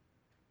greater.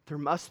 There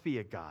must be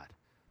a God.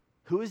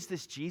 Who is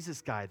this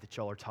Jesus guy that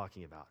y'all are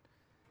talking about?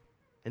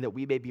 And that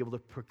we may be able to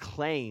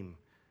proclaim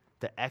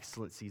the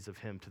excellencies of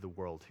him to the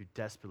world who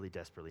desperately,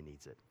 desperately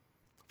needs it.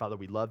 Father,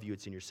 we love you.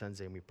 It's in your Son's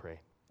name we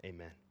pray.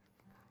 Amen.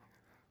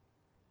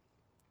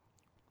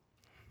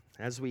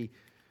 As we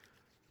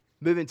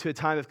move into a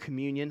time of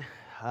communion,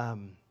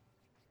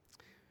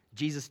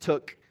 Jesus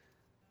took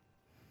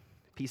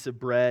a piece of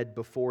bread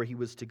before he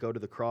was to go to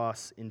the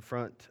cross in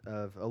front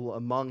of,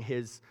 among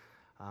his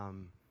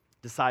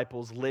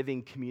disciples,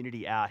 living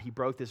community out. He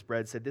broke this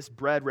bread, said, "This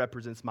bread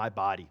represents my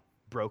body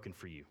broken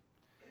for you."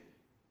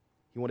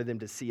 He wanted them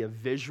to see a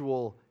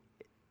visual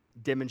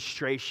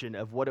demonstration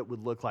of what it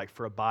would look like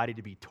for a body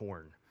to be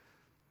torn.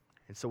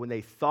 And so when they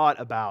thought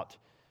about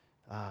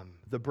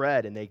the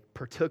bread and they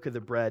partook of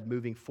the bread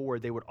moving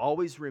forward, they would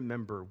always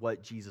remember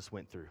what Jesus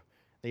went through.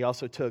 They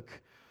also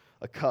took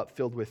a cup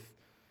filled with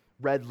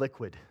red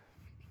liquid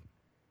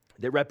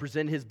that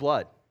represented his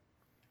blood,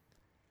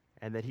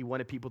 and that he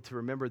wanted people to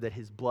remember that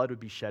his blood would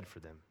be shed for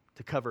them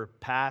to cover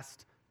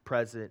past,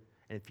 present,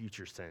 and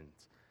future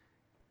sins.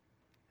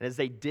 And as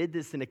they did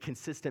this in a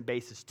consistent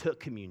basis, took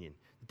communion,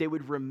 they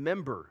would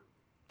remember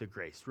the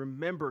grace,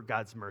 remember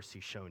God's mercy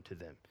shown to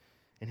them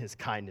and his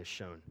kindness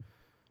shown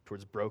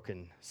towards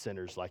broken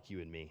sinners like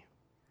you and me.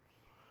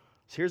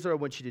 So here's what I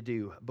want you to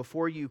do.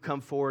 Before you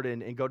come forward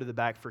and go to the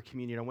back for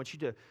communion, I want you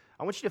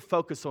to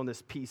focus on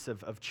this piece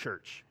of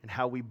church and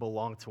how we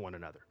belong to one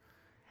another.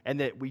 And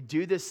that we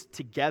do this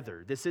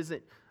together. This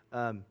isn't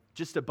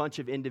just a bunch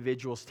of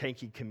individuals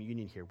taking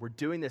communion here. We're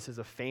doing this as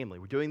a family.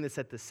 We're doing this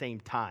at the same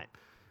time.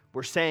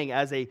 We're saying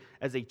as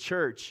a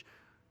church,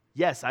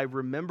 yes, I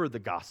remember the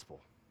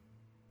gospel.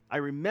 I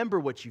remember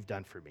what you've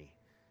done for me.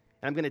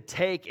 And I'm going to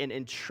take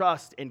and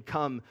trust and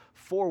come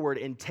forward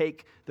and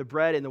take the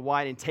bread and the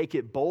wine and take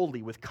it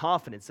boldly with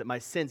confidence that my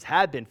sins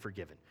have been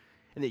forgiven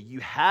and that you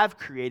have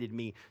created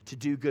me to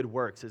do good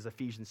works, as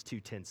Ephesians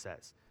 2:10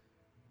 says.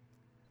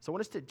 So I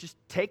want us to just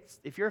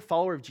if you're a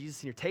follower of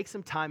Jesus here, take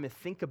some time and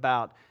think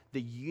about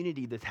the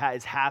unity that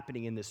is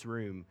happening in this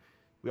room.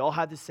 We all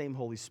have the same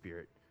Holy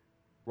Spirit.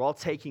 We're all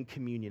taking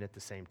communion at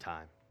the same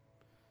time.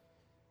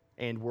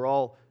 And we're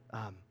all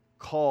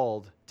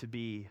called to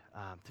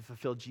to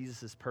fulfill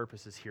Jesus'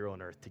 purposes here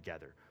on earth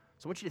together.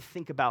 So I want you to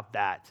think about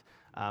that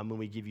when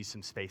we give you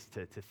some space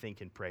to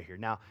think and pray here.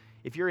 Now,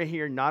 if you're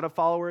here not a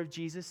follower of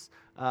Jesus,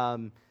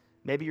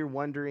 maybe you're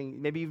wondering,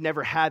 maybe you've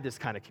never had this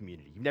kind of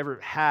community. You've never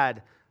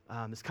had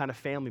this kind of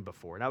family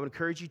before. And I would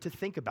encourage you to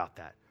think about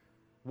that.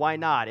 Why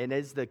not? And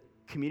as the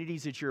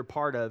communities that you're a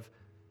part of,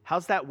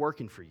 how's that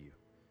working for you?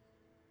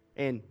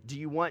 And do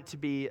you want to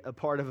be a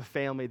part of a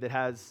family that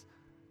has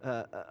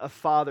a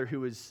father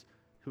who is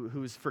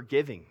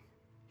forgiving?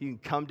 You can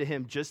come to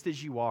him just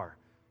as you are.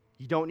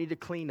 You don't need to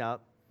clean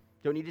up.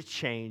 You don't need to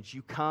change.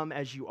 You come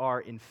as you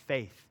are in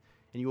faith,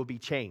 and you will be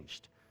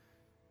changed.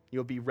 You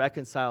will be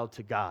reconciled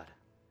to God.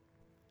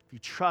 If you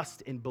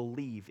trust and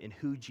believe in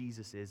who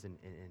Jesus is and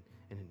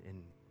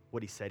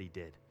what he said he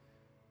did,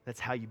 that's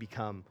how you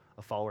become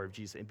a follower of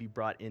Jesus and be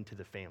brought into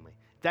the family.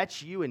 If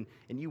that's you and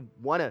you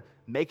want to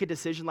make a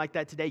decision like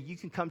that today, you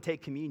can come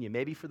take communion,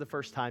 maybe for the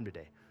first time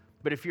today.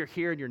 But if you're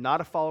here and you're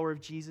not a follower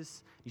of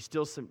Jesus, you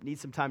still need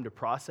some time to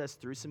process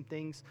through some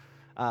things,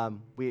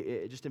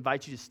 We just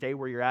invite you to stay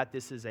where you're at.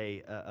 This is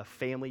a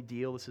family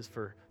deal. This is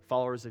for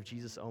followers of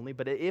Jesus only.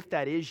 But if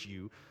that is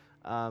you,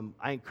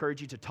 I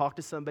encourage you to talk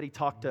to somebody,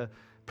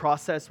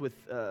 process with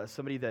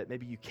somebody that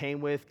maybe you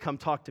came with. Come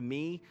talk to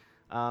me.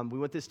 We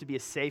want this to be a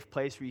safe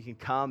place where you can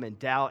come and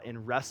doubt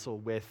and wrestle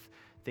with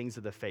things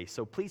of the faith.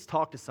 So please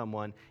talk to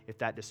someone if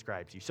that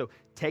describes you. So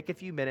take a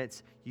few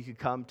minutes. You can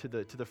come to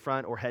the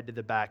front or head to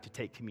the back to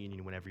take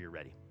communion whenever you're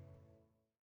ready.